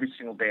 every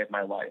single day of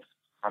my life,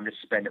 I'm going to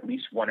spend at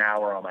least 1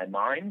 hour on my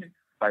mind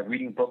by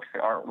reading books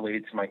that aren't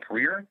related to my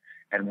career,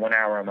 and 1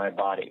 hour on my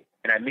body.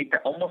 And I make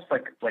that almost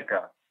like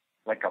a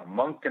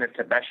monk in a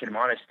Tibetan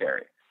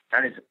monastery.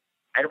 That is,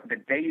 the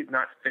day is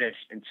not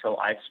finished until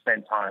I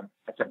spend time.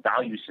 That's a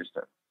value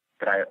system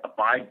that I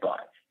abide by.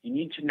 You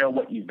need to know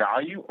what you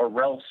value,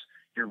 or else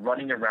you're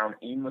running around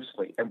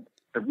aimlessly. And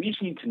the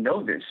reason you need to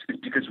know this is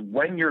because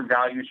when your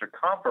values are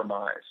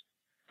compromised,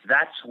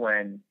 that's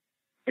when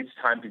it's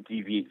time to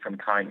deviate from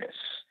kindness.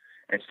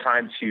 And it's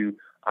time to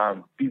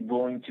be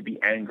willing to be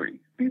angry,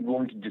 be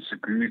willing to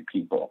disagree with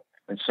people.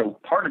 And so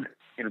part of it,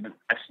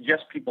 I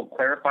suggest people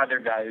clarify their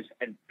values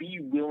and be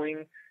willing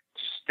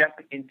to step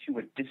into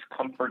a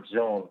discomfort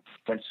zone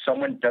when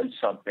someone does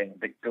something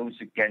that goes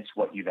against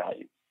what you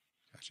value.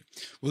 Gotcha.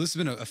 Well, this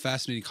has been a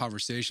fascinating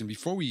conversation.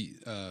 Before we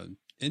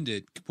end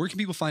it, where can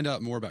people find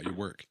out more about your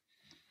work?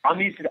 I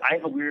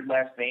have a weird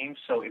last name,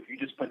 so if you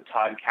just put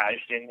Todd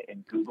Kashdan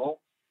in Google,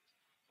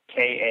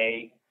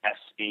 Kashdan,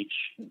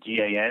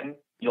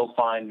 you'll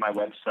find my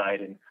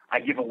website, and I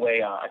give away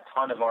a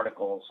ton of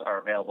articles are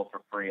available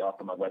for free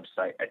off of my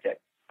website at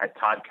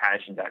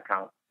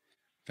toddkashdan.com.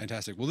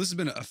 Fantastic. Well, this has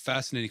been a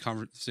fascinating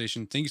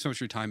conversation. Thank you so much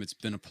for your time. It's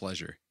been a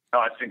pleasure.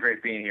 Oh, it's been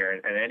great being here.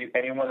 And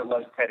anyone that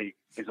loves Teddy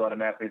is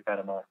automatically a fan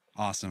of mine.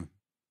 Awesome.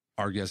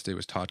 Our guest today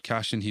was Todd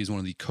Kashdan. He's one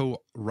of the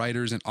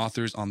co-writers and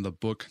authors on the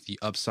book, The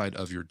Upside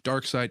of Your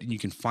Darkside, and you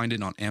can find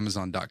it on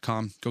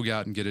Amazon.com. Go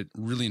out and get it.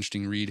 Really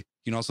interesting read.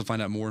 You can also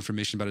find out more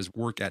information about his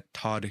work at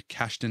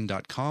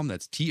toddkashdan.com.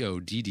 That's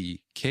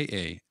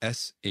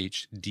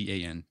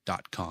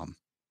TODDKASHDAN.com.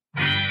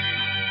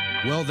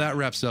 Well, that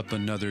wraps up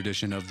another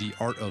edition of the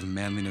Art of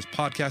Manliness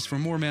podcast. For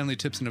more manly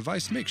tips and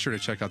advice, make sure to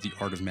check out the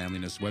Art of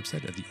Manliness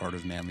website at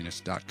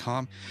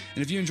theartofmanliness.com.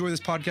 And if you enjoy this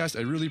podcast,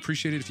 I'd really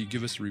appreciate it if you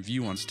give us a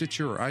review on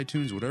Stitcher or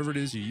iTunes, whatever it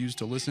is you use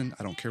to listen.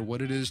 I don't care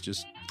what it is.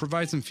 Just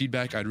provide some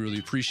feedback. I'd really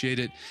appreciate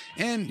it.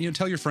 And,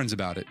 tell your friends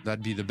about it.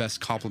 That'd be the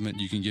best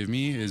compliment you can give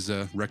me, is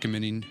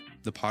recommending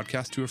the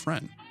podcast to a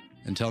friend.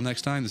 Until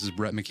next time, this is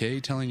Brett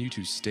McKay telling you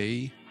to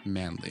stay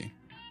manly.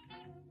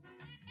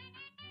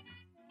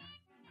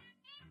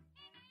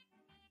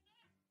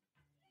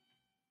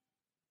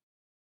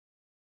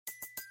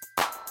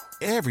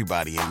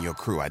 Everybody in your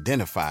crew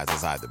identifies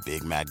as either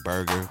Big Mac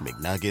Burger,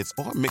 McNuggets,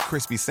 or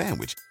McCrispy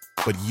Sandwich.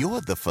 But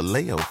you're the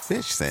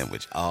Filet-O-Fish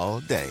Sandwich all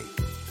day.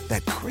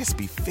 That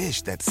crispy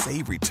fish, that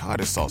savory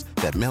tartar sauce,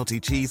 that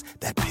melty cheese,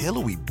 that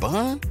pillowy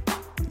bun.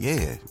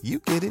 Yeah, you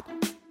get it.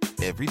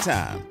 Every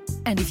time.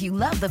 And if you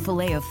love the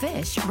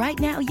Filet-O-Fish, right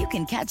now you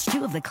can catch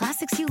two of the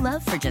classics you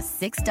love for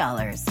just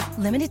 $6.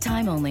 Limited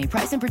time only.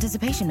 Price and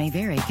participation may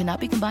vary. Cannot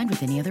be combined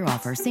with any other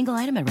offer. Single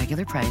item at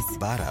regular price.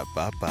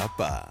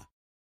 Ba-da-ba-ba-ba.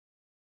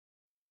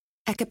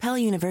 At Capella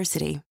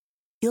University,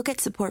 you'll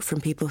get support from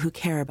people who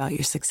care about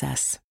your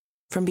success.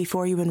 From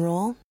before you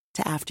enroll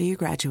to after you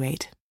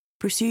graduate,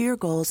 pursue your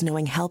goals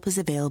knowing help is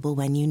available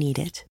when you need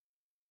it.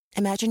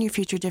 Imagine your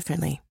future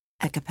differently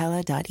at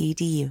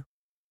capella.edu.